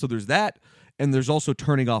that, and there's also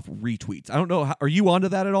turning off retweets. I don't know. Are you onto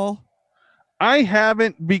that at all? I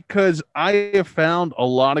haven't, because I have found a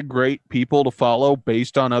lot of great people to follow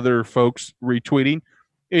based on other folks retweeting.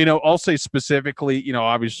 I'll say specifically,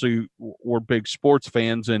 obviously we're big sports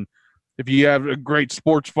fans, and if you have a great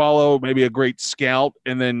sports follow, maybe a great scout,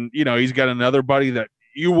 and then, he's got another buddy that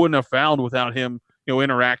you wouldn't have found without him,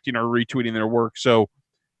 interacting or retweeting their work. So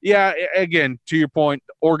yeah, again, to your point,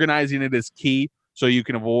 organizing it is key so you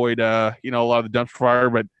can avoid, a lot of the dumpster fire.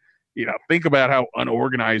 But, think about how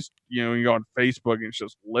unorganized, you go on Facebook and it's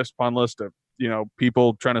just list upon list of,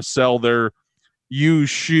 people trying to sell their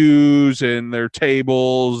used shoes and their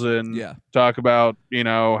tables and talk about,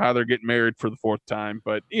 how they're getting married for the 4th time.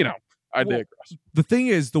 But, I Well, digress. the thing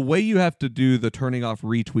is, the way you have to do the turning off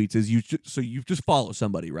retweets is you just follow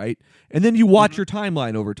somebody, right? And then you watch your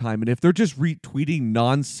timeline over time. And if they're just retweeting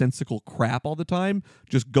nonsensical crap all the time,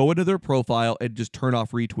 just go into their profile and just turn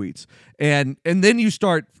off retweets. And then you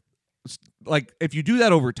start, like, if you do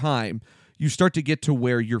that over time, you start to get to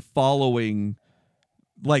where you're following,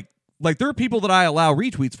 like there are people that I allow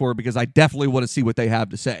retweets for because I definitely want to see what they have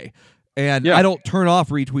to say. And I don't turn off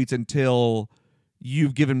retweets until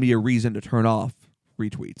you've given me a reason to turn off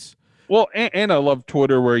retweets. Well, and I love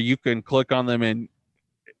Twitter where you can click on them and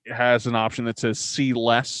it has an option that says see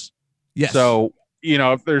less. Yes. So,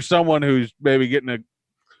 if there's someone who's maybe getting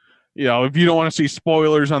if you don't want to see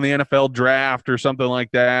spoilers on the NFL draft or something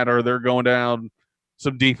like that, or they're going down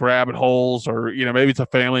some deep rabbit holes, or, maybe it's a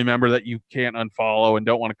family member that you can't unfollow and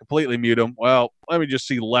don't want to completely mute them. Well, let me just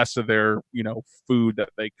see less of their, food that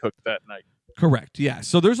they cooked that night. Correct. Yeah.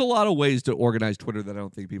 So there's a lot of ways to organize Twitter that I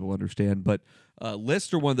don't think people understand, but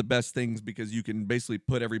lists are one of the best things because you can basically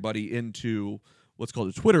put everybody into what's called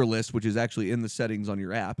a Twitter list, which is actually in the settings on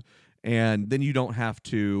your app. And then you don't have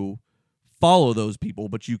to follow those people,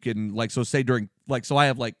 but you can, say during, so I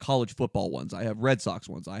have college football ones, I have Red Sox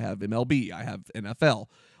ones, I have MLB, I have NFL,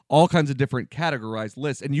 all kinds of different categorized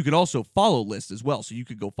lists. And you can also follow lists as well. So you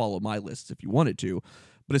could go follow my lists if you wanted to.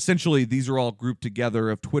 But essentially, these are all grouped together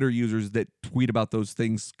of Twitter users that tweet about those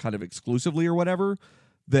things kind of exclusively or whatever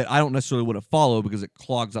that I don't necessarily want to follow because it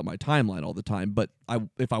clogs up my timeline all the time. But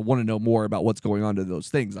if I want to know more about what's going on to those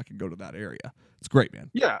things, I can go to that area. It's great, man.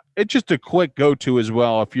 Yeah, it's just a quick go-to as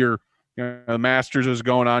well. If the Masters is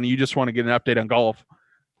going on, you just want to get an update on golf,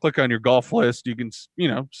 click on your golf list. You can,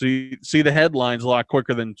 see the headlines a lot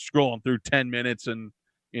quicker than scrolling through 10 minutes and,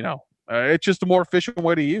 it's just a more efficient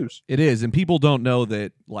way to use. It is, and people don't know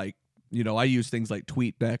that, I use things like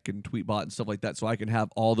TweetDeck and Tweetbot and stuff like that, so I can have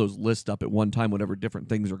all those lists up at one time whenever different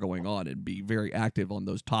things are going on and be very active on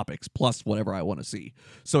those topics, plus whatever I want to see.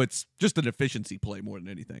 So it's just an efficiency play more than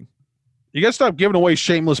anything. You got to stop giving away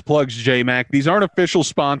shameless plugs, J-Mac. These aren't official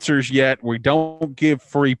sponsors yet. We don't give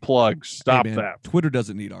free plugs. Stop that. Twitter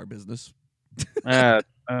doesn't need our business. That's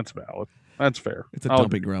valid. That's fair. It's a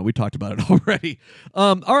dumping ground. We talked about it already.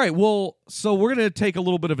 All right. Well, so we're going to take a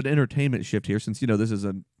little bit of an entertainment shift here since, this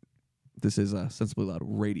is a Sensibly Loud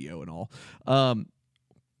radio and all.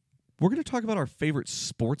 We're going to talk about our favorite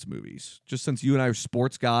sports movies, just since you and I are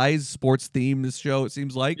sports guys, sports themed show, it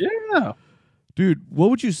seems like. Yeah. Dude, what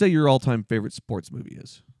would you say your all-time favorite sports movie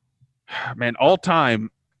is? Man, all time,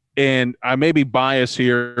 and I may be biased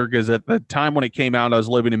here because at the time when it came out, I was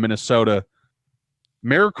living in Minnesota.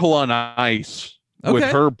 Miracle on Ice with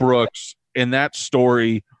Herb Brooks and that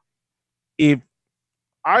story. If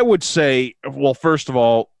I would say, well, first of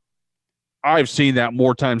all, I've seen that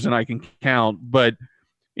more times than I can count. But,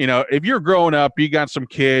 if you're growing up, you got some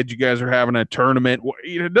kids, you guys are having a tournament.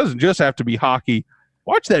 It doesn't just have to be hockey.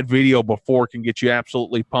 Watch that video before it can get you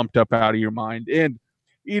absolutely pumped up out of your mind. And,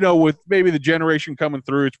 with maybe the generation coming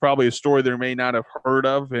through, it's probably a story they may not have heard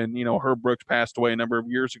of. And, Herb Brooks passed away a number of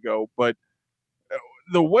years ago. But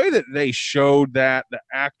the way that they showed that, the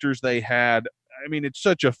actors they had, I mean, it's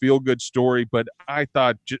such a feel-good story. But I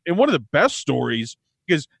thought, and one of the best stories,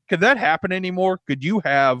 because could that happen anymore? Could you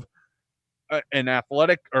have an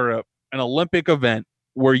athletic or an Olympic event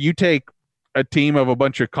where you take a team of a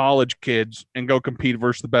bunch of college kids and go compete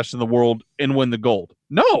versus the best in the world and win the gold?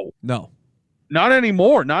 No, not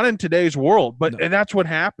anymore. Not in today's world. But and that's what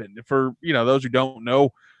happened. For those who don't know,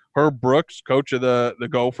 Herb Brooks, coach of the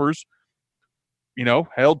Gophers,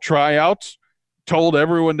 held tryouts, told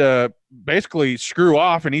everyone to basically screw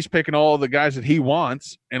off, and he's picking all the guys that he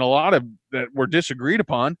wants, and a lot of that were disagreed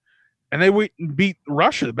upon. And they beat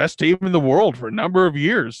Russia, the best team in the world, for a number of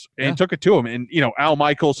years, and took it to him. And, Al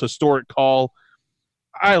Michaels' historic call.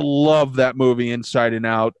 I love that movie inside and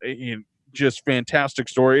out. Just fantastic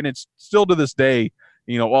story. And it's still to this day,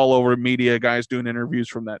 all over media, guys doing interviews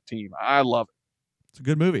from that team. I love it. It's a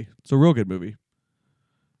good movie. It's a real good movie.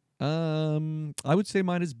 I would say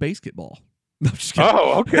mine is Basketball. No, I'm just kidding.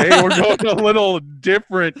 Oh, okay. We're going a little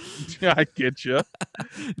different. I get you.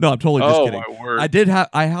 No, I'm totally just kidding. My word.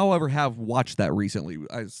 I, however, have watched that recently.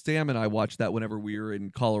 Sam and I watched that whenever we were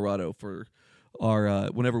in Colorado for our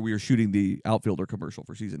whenever we were shooting the Outfielder commercial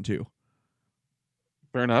for season 2.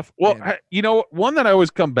 Fair enough. Well, one that I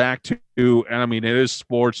always come back to, and I mean, it is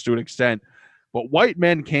sports to an extent, but White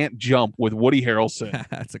Men Can't Jump with Woody Harrelson.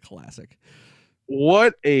 That's a classic.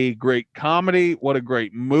 What a great comedy. What a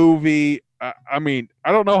great movie. I mean,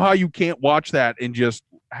 I don't know how you can't watch that and just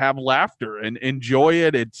have laughter and enjoy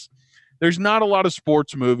it. There's not a lot of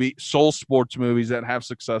sports movies that have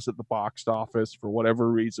success at the box office for whatever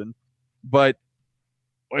reason. But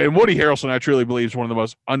and Woody Harrelson, I truly believe, is one of the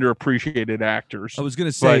most underappreciated actors. I was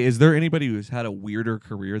gonna say, But is there anybody who's had a weirder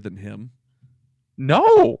career than him?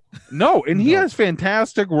 no, and he No. has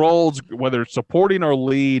fantastic roles, whether it's supporting or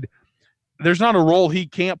lead. There's not a role he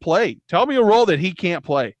can't play. Tell me a role that he can't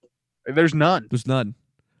play. There's none. There's none.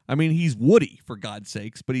 I mean, he's Woody, for God's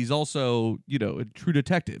sakes, but he's also, a true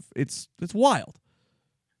detective. It's wild.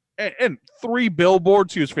 And 3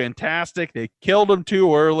 Billboards, he was fantastic. They killed him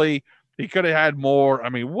too early. He could have had more. I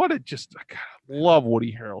mean, what a just God, I love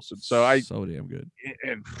Woody Harrelson. So damn good.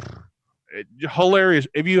 And hilarious.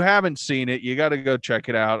 If you haven't seen it, you got to go check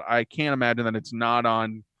it out. I can't imagine that it's not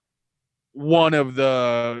on one of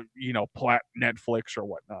the Netflix or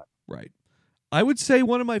whatnot. Right. I would say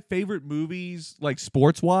one of my favorite movies, like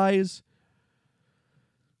sports wise.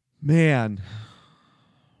 Man,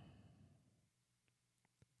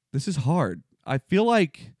 this is hard. I feel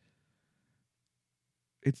like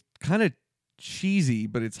it's kind of cheesy,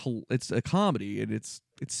 but it's a comedy, and it's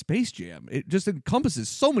Space Jam. It just encompasses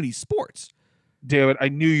so many sports. Damn it! I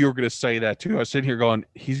knew you were going to say that too. I was sitting here going,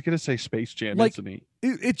 "He's going to say Space Jam, Like, isn't he?"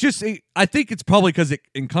 I think it's probably because it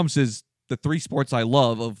encompasses the 3 sports I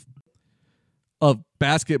love of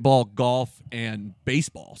basketball, golf, and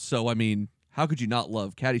baseball. So I mean, how could you not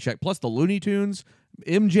love Caddyshack? Plus the Looney Tunes,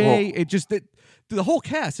 MJ. The whole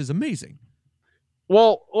cast is amazing.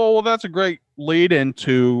 Well, that's a great lead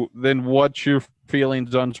into then what's your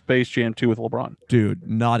feelings on Space Jam 2 with LeBron? Dude,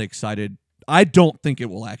 not excited. I don't think it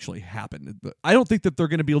will actually happen. I don't think that they're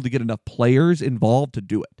going to be able to get enough players involved to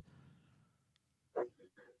do it.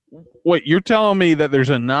 Wait, you're telling me that there's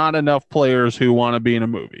not enough players who want to be in a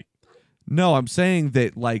movie? No, I'm saying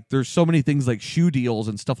that there's so many things like shoe deals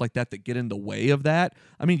and stuff like that get in the way of that.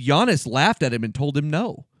 I mean, Giannis laughed at him and told him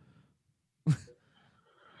no.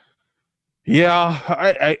 Yeah,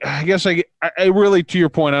 I guess I really, to your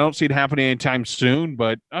point, I don't see it happening anytime soon.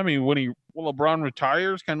 But I mean, when LeBron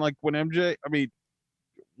retires, kind of like when MJ. I mean,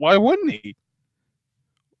 why wouldn't he?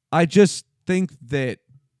 I just think that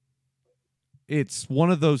it's one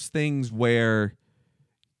of those things where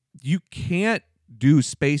you can't do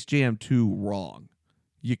Space Jam 2 wrong.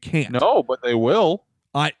 You can't. No, but they will.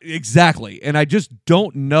 Exactly. And I just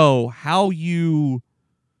don't know how you.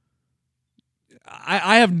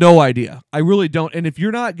 I have no idea. I really don't. And if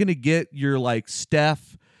you're not going to get your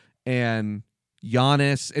Steph and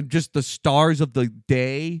Giannis and just the stars of the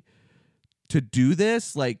day to do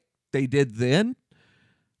this like they did then,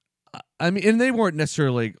 I mean, and they weren't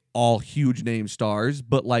necessarily all huge name stars,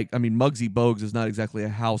 but Muggsy Bogues is not exactly a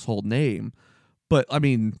household name. But I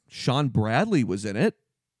mean, Sean Bradley was in it.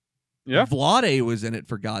 Yeah. Vlade was in it,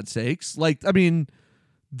 for God's sakes.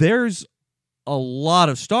 There's a lot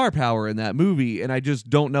of star power in that movie, and I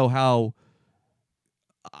just don't know how.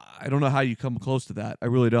 I don't know how you come close to that. I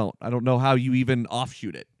really don't. I don't know how you even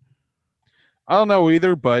offshoot it. I don't know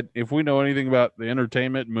either, but if we know anything about the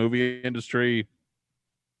entertainment movie industry,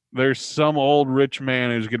 there's some old rich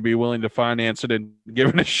man who's going to be willing to finance it and give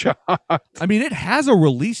it a shot. I mean, it has a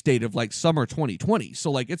release date of summer 2020,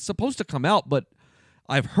 so it's supposed to come out, but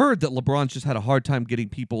I've heard that LeBron's just had a hard time getting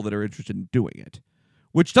people that are interested in doing it.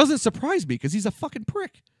 Which doesn't surprise me because he's a fucking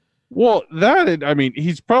prick. Well,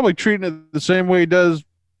 he's probably treating it the same way he does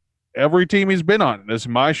every team he's been on. This is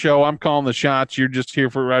my show. I'm calling the shots. You're just here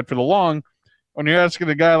for ride for the long. When you're asking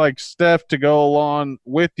a guy like Steph to go along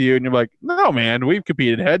with you, and you're like, no, man, we've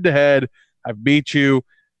competed head to head. I've beat you.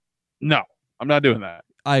 No, I'm not doing that.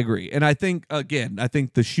 I agree. And I think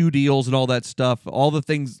the shoe deals and all that stuff, all the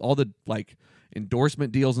things, all the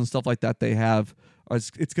endorsement deals and stuff like that they have,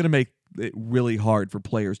 it's going to make it really hard for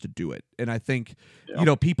players to do it. And I think,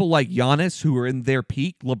 people like Giannis who are in their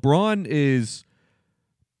peak, LeBron is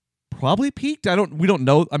probably peaked. We don't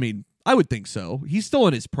know. I mean, I would think so. He's still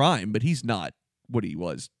in his prime, but he's not what he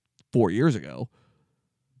was 4 years ago.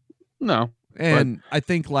 No. And I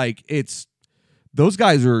think it's those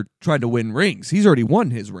guys are trying to win rings. He's already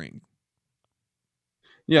won his ring.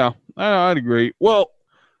 Yeah, I'd agree. Well,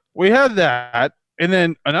 we had that. And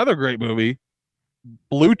then another great movie,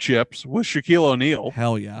 Blue Chips with Shaquille O'Neal.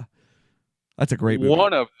 Hell yeah. That's a great movie.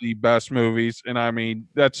 One of the best movies. And I mean,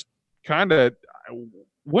 that's kind of,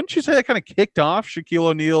 wouldn't you say that kind of kicked off Shaquille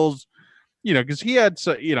O'Neal's, because he had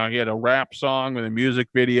a rap song with a music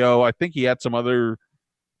video. I think he had some other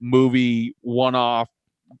movie one-off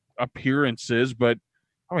appearances, but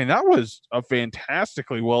I mean, that was a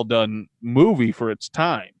fantastically well done movie for its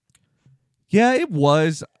time. Yeah, it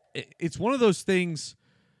was. It's one of those things.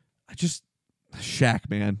 Shaq,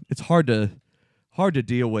 man, it's hard to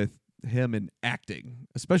deal with him in acting,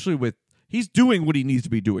 especially with he's doing what he needs to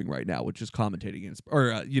be doing right now, which is commentating,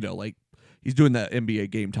 he's doing that NBA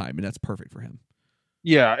Game Time, and that's perfect for him.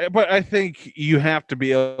 Yeah, but I think you have to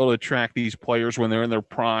be able to track these players when they're in their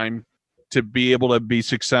prime to be able to be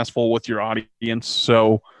successful with your audience.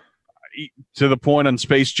 So, to the point on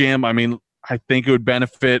Space Jam, I mean, I think it would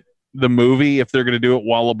benefit the movie if they're going to do it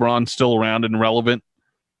while LeBron's still around and relevant.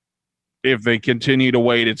 If they continue to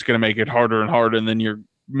wait, it's going to make it harder and harder, and then you're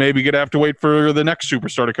maybe going to have to wait for the next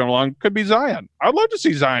superstar to come along. Could be Zion. I'd love to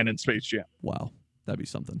see Zion in Space Jam. Wow, that'd be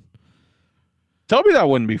something. Tell me that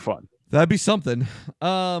wouldn't be fun. That'd be something.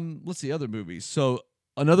 Let's see other movies. So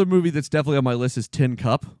another movie that's definitely on my list is Tin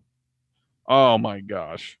Cup. Oh my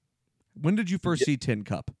gosh. When did you first see Tin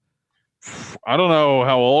Cup? I don't know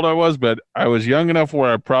how old I was, but I was young enough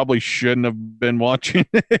where I probably shouldn't have been watching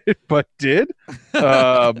it, but did.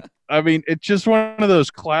 I mean, it's just one of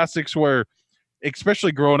those classics where,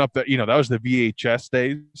 especially growing up, that that was the VHS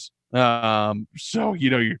days. So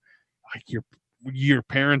you're like your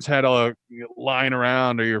parents had a line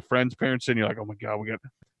around, or your friends' parents, and you're like, oh my god,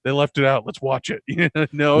 they left it out. Let's watch it.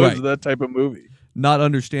 No, Right. It's that type of movie. Not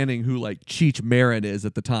understanding who like Cheech Marin is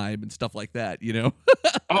at the time and stuff like that,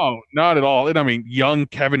 Oh, not at all. And I mean, young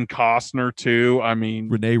Kevin Costner too. I mean,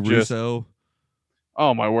 Rene Russo.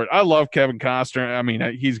 Oh my word, I love Kevin Costner. I mean,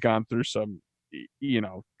 he's gone through some,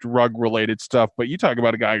 drug related stuff. But you talk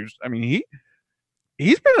about a guy who's, I mean,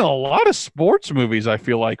 he's been in a lot of sports movies. I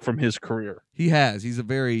feel like from his career. He has. He's a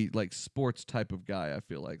very like sports type of guy. I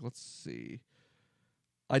feel like. Let's see.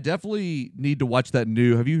 I definitely need to watch that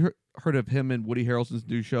new. Have you heard of him and Woody Harrelson's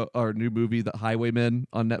new show or new movie, The Highwaymen,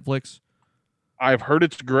 on Netflix? I've heard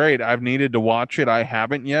it's great. I've needed to watch it. I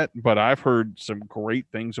haven't yet, but I've heard some great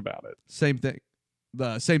things about it. Same thing.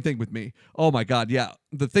 The same thing with me. Oh my god, yeah.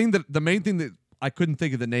 The main thing that I couldn't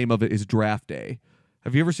think of the name of it is Draft Day.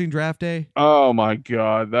 Have you ever seen Draft Day? Oh my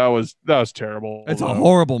god, that was terrible. It's a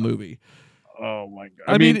horrible movie. Oh my god.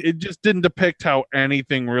 I mean, it just didn't depict how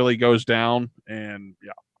anything really goes down, and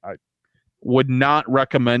yeah, I would not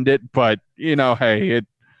recommend it. But hey,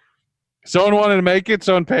 someone wanted to make it,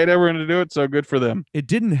 someone paid everyone to do it, so good for them. It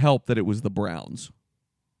didn't help that it was the Browns.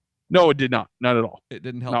 No, it did not. Not at all. It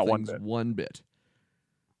didn't help not things one bit.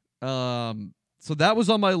 So that was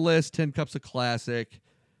on my list. 10 Cup's a classic.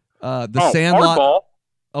 The Sandlot. Hardball.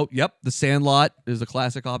 Oh, yep. The Sandlot is a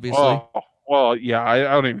classic, obviously. Oh, well, yeah. I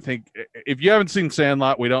don't even think if you haven't seen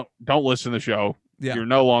Sandlot, don't listen to the show. Yeah. You're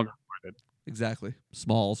no longer invited. Exactly.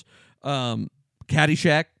 Smalls.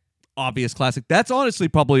 Caddyshack, obvious classic. That's honestly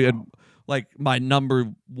probably like my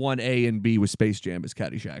number 1A and B with Space Jam is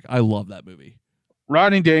Caddyshack. I love that movie.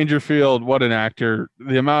 Rodney Dangerfield, what an actor.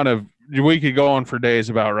 The amount of we could go on for days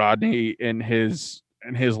about Rodney and his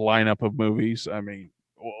lineup of movies. I mean,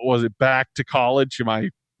 was it Back to College? Am I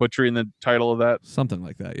butchering the title of that? Something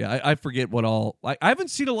like that. Yeah, I forget what all. I haven't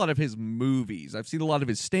seen a lot of his movies. I've seen a lot of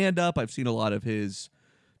his stand-up. I've seen a lot of his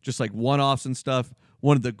just like one-offs and stuff.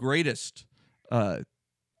 One of the greatest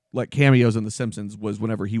like cameos in The Simpsons was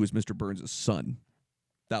whenever he was Mr. Burns' son.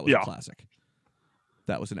 That was a classic.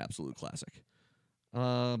 That was an absolute classic.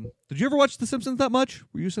 Did you ever watch The Simpsons that much?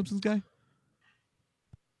 Were you a Simpsons guy?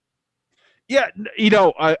 Yeah,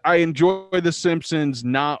 I enjoy The Simpsons.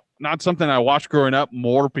 Not something I watched growing up,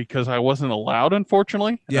 more because I wasn't allowed,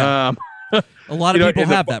 unfortunately. Yeah, a lot of people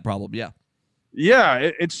have that problem. Yeah, yeah.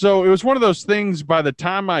 It was one of those things. By the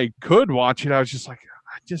time I could watch it, I was just like,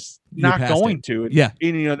 not going to. And, yeah,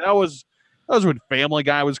 and that was when Family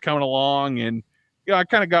Guy was coming along, and I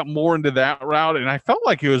kind of got more into that route, and I felt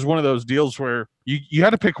like it was one of those deals where you had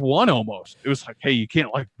to pick one almost. It was like, hey, you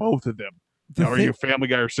can't like both of them. Are you a Family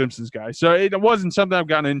Guy or Simpsons guy? So it wasn't something I've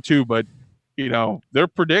gotten into, but their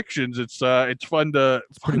predictions. It's fun to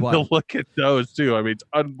look at those too. I mean, it's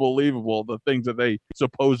unbelievable the things that they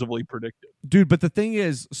supposedly predicted. Dude, but the thing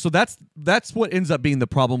is, so that's what ends up being the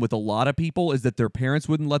problem with a lot of people is that their parents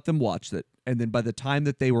wouldn't let them watch it, and then by the time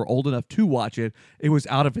that they were old enough to watch it, it was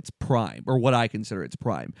out of its prime, or what I consider its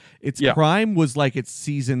prime. Its prime was like its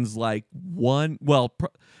seasons like one. Well,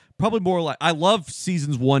 probably more like I love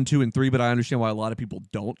seasons 1, 2, and 3, but I understand why a lot of people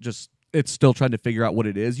don't. Just it's still trying to figure out what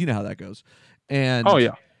it is. You know how that goes. And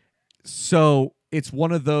so it's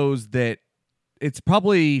one of those that it's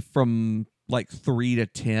probably from like 3 to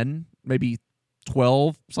 10, maybe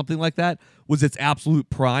 12, something like that, was its absolute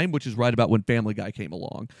prime, which is right about when Family Guy came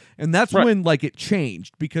along. And that's when like it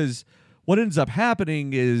changed, because what ends up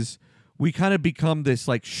happening is we kind of become this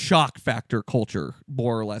like shock factor culture,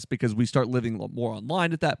 more or less, because we start living more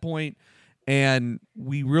online at that point, and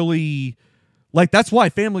we really like that's why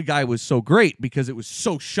Family Guy was so great, because it was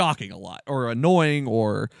so shocking a lot, or annoying,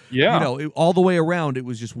 or all the way around it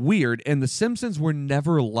was just weird. And The Simpsons were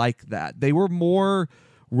never like that. They were more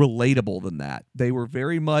relatable than that. They were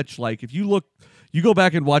very much like, if you look, You go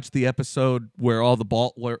back and watch the episode where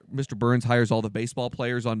where Mr. Burns hires all the baseball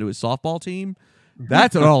players onto his softball team.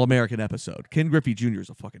 That's an all-American episode. Ken Griffey Jr. is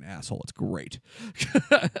a fucking asshole. It's great.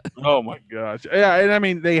 Oh my gosh. Yeah, and I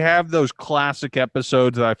mean they have those classic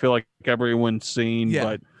episodes that I feel like everyone's seen, Yeah.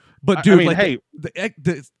 but But dude, I mean, like hey,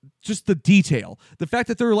 just the detail, the fact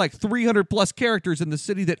that there are like 300 plus characters in the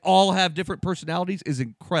city that all have different personalities is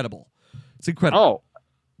incredible. It's incredible. oh,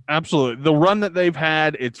 absolutely. The run that they've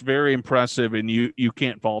had, it's very impressive, and you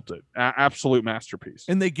can't fault it. Absolute masterpiece.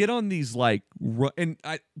 And they get on these like, we're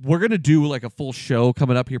gonna do like a full show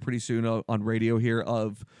coming up here pretty soon on radio here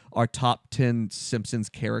of our top 10 Simpsons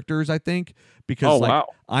characters. I think because wow.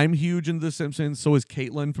 I'm huge into the Simpsons. So is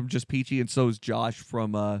Caitlin from Just Peachy, and so is Josh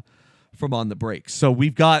from On the Break. So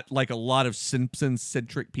we've got like a lot of Simpsons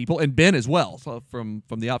centric people, and Ben as well, so from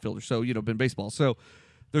the Outfielder. So Ben Baseball. So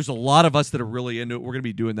there's a lot of us that are really into it. We're gonna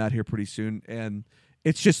be doing that here pretty soon, and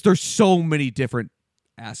it's just there's so many different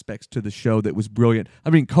aspects to the show that was brilliant.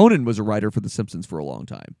 I mean, Conan was a writer for The Simpsons for a long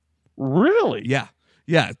time. Really? Yeah.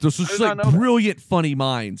 This was like brilliant, funny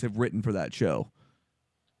minds have written for that show.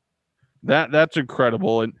 That's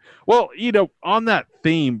incredible. And well, on that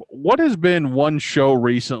theme, what has been one show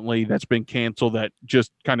recently that's been canceled that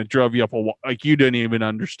just kind of drove you up a wall, like you didn't even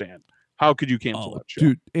understand? How could you cancel that show?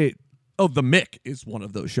 Dude, The Mick is one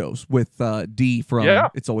of those shows with Dee from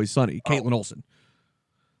It's Always Sunny, Caitlin Olsen.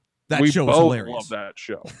 That show is hilarious. Love that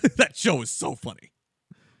show. That show is so funny.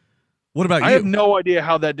 What about you? I have no idea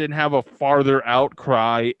how that didn't have a farther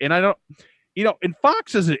outcry. And I don't, and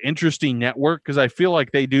Fox is an interesting network because I feel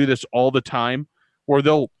like they do this all the time where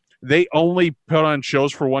they only put on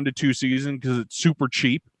shows for 1 to 2 seasons because it's super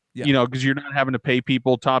cheap, because you're not having to pay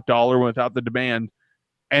people top dollar without the demand.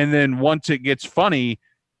 And then once it gets funny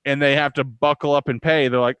and they have to buckle up and pay,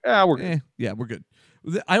 they're like, we're good. We're good.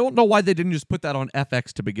 I don't know why they didn't just put that on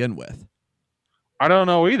FX to begin with. I don't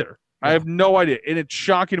know either. Yeah. I have no idea. And it's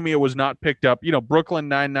shocking to me it was not picked up. Brooklyn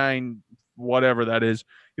Nine-Nine, whatever that is,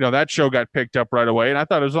 that show got picked up right away. And I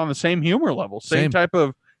thought it was on the same humor level, same type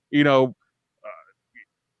of,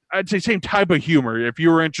 I'd say same type of humor. If you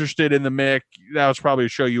were interested in the Mick, that was probably a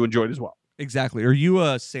show you enjoyed as well. Exactly. Are you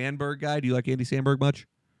a Sandberg guy? Do you like Andy Samberg much?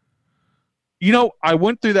 I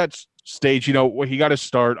went through that stage, where he got his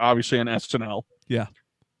start, obviously, on SNL. Yeah.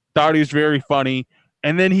 Thought he was very funny.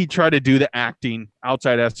 And then he tried to do the acting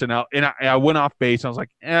outside SNL. And I went off base. I was like,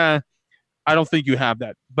 I don't think you have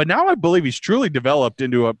that. But now I believe he's truly developed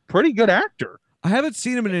into a pretty good actor. I haven't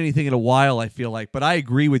seen him in anything in a while, I feel like. But I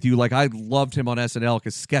agree with you. Like, I loved him on SNL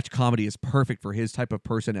because sketch comedy is perfect for his type of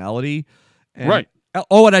personality. Right.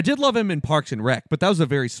 Oh, and I did love him in Parks and Rec, but that was a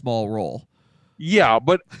very small role. Yeah,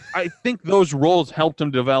 but I think those roles helped him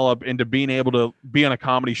develop into being able to be on a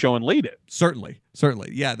comedy show and lead it. Certainly.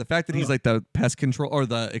 Yeah, the fact that he's like the pest control or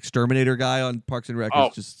the exterminator guy on Parks and Rec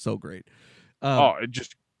is just so great.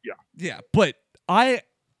 Yeah, but I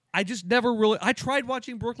just never really. I tried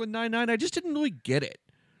watching Brooklyn Nine-Nine. I just didn't really get it.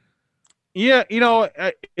 Yeah,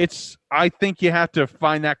 I think you have to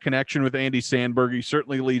find that connection with Andy Samberg. He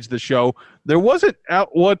certainly leads the show. There wasn't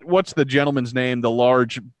what's the gentleman's name? The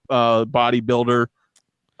large bodybuilder.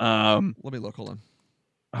 Let me look. Hold on.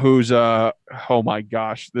 Who's oh my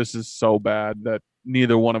gosh, this is so bad that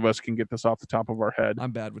neither one of us can get this off the top of our head.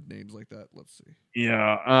 I'm bad with names like that. Let's see.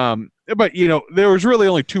 Yeah. But there was really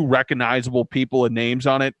only 2 recognizable people and names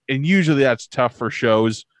on it, and usually that's tough for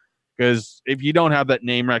shows. Because if you don't have that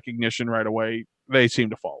name recognition right away, they seem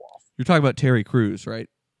to fall off. You're talking about Terry Crews, right?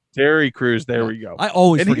 Terry Crews, there we go. I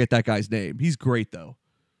always forget that guy's name. He's great, though.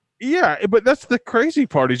 Yeah, but that's the crazy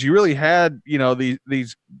part is you really had,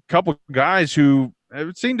 these couple guys who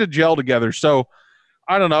seemed to gel together. So,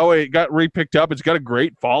 I don't know. It got re-picked up. It's got a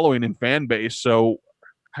great following and fan base. So,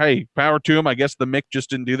 hey, power to him. I guess the Mick just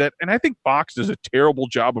didn't do that. And I think Fox does a terrible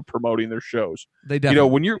job of promoting their shows. They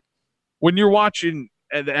definitely. When you're watching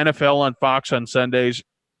the NFL on Fox on Sundays,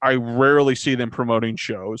 I rarely see them promoting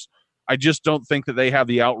shows. I just don't think that they have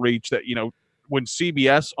the outreach that, when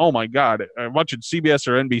CBS, oh my God, I'm watching CBS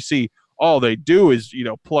or NBC, all they do is,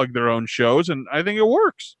 plug their own shows, and I think it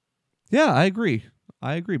works. Yeah, I agree,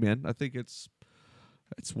 man. I think it's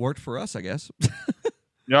worked for us, I guess.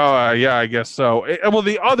 Yeah, I guess so. Well,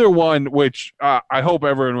 the other one, which I hope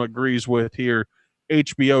everyone agrees with here,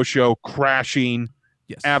 HBO show Crashing.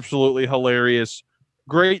 Yes. Absolutely hilarious.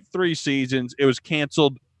 Great 3 seasons. It was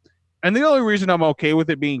canceled. And the only reason I'm okay with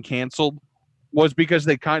it being canceled was because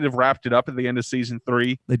they kind of wrapped it up at the end of season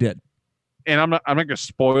 3. They did. And I'm not going to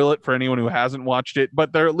spoil it for anyone who hasn't watched it,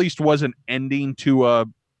 but there at least was an ending to a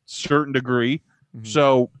certain degree. Mm-hmm.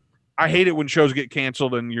 So I hate it when shows get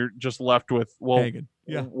canceled and you're just left with, well,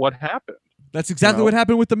 what happened? That's exactly what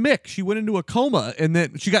happened with the Mick. She went into a coma, and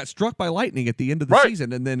then she got struck by lightning at the end of the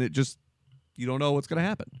season, and then it just, you don't know what's going to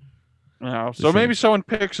happen. So maybe someone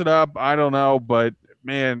picks it up. I don't know, but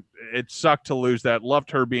man, it sucked to lose that.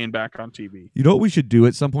 Loved her being back on TV. You know what we should do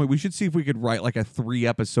at some point? We should see if we could write like a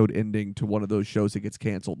 3-episode ending to one of those shows that gets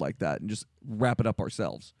canceled like that and just wrap it up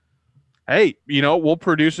ourselves. Hey, we'll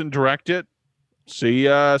produce and direct it. See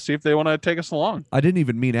if they want to take us along. I didn't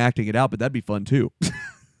even mean acting it out, but that'd be fun too.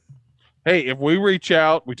 Hey, if we reach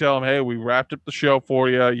out, we tell them, hey, we wrapped up the show for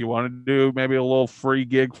you. You want to do maybe a little free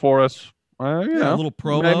gig for us? A little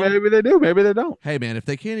promo. Maybe they do. Maybe they don't. Hey, man, if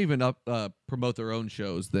they can't even promote their own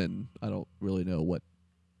shows, then I don't really know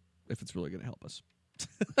if it's really going to help us.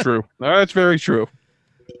 True. That's very true.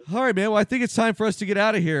 All right, man. Well, I think it's time for us to get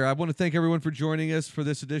out of here. I want to thank everyone for joining us for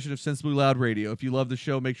this edition of Sensibly Loud Radio. If you love the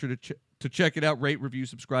show, make sure to check it out, rate, review,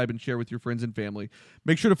 subscribe, and share with your friends and family.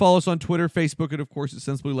 Make sure to follow us on Twitter, Facebook, and, of course, at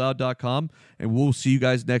sensiblyloud.com. And we'll see you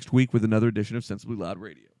guys next week with another edition of Sensibly Loud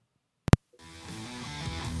Radio.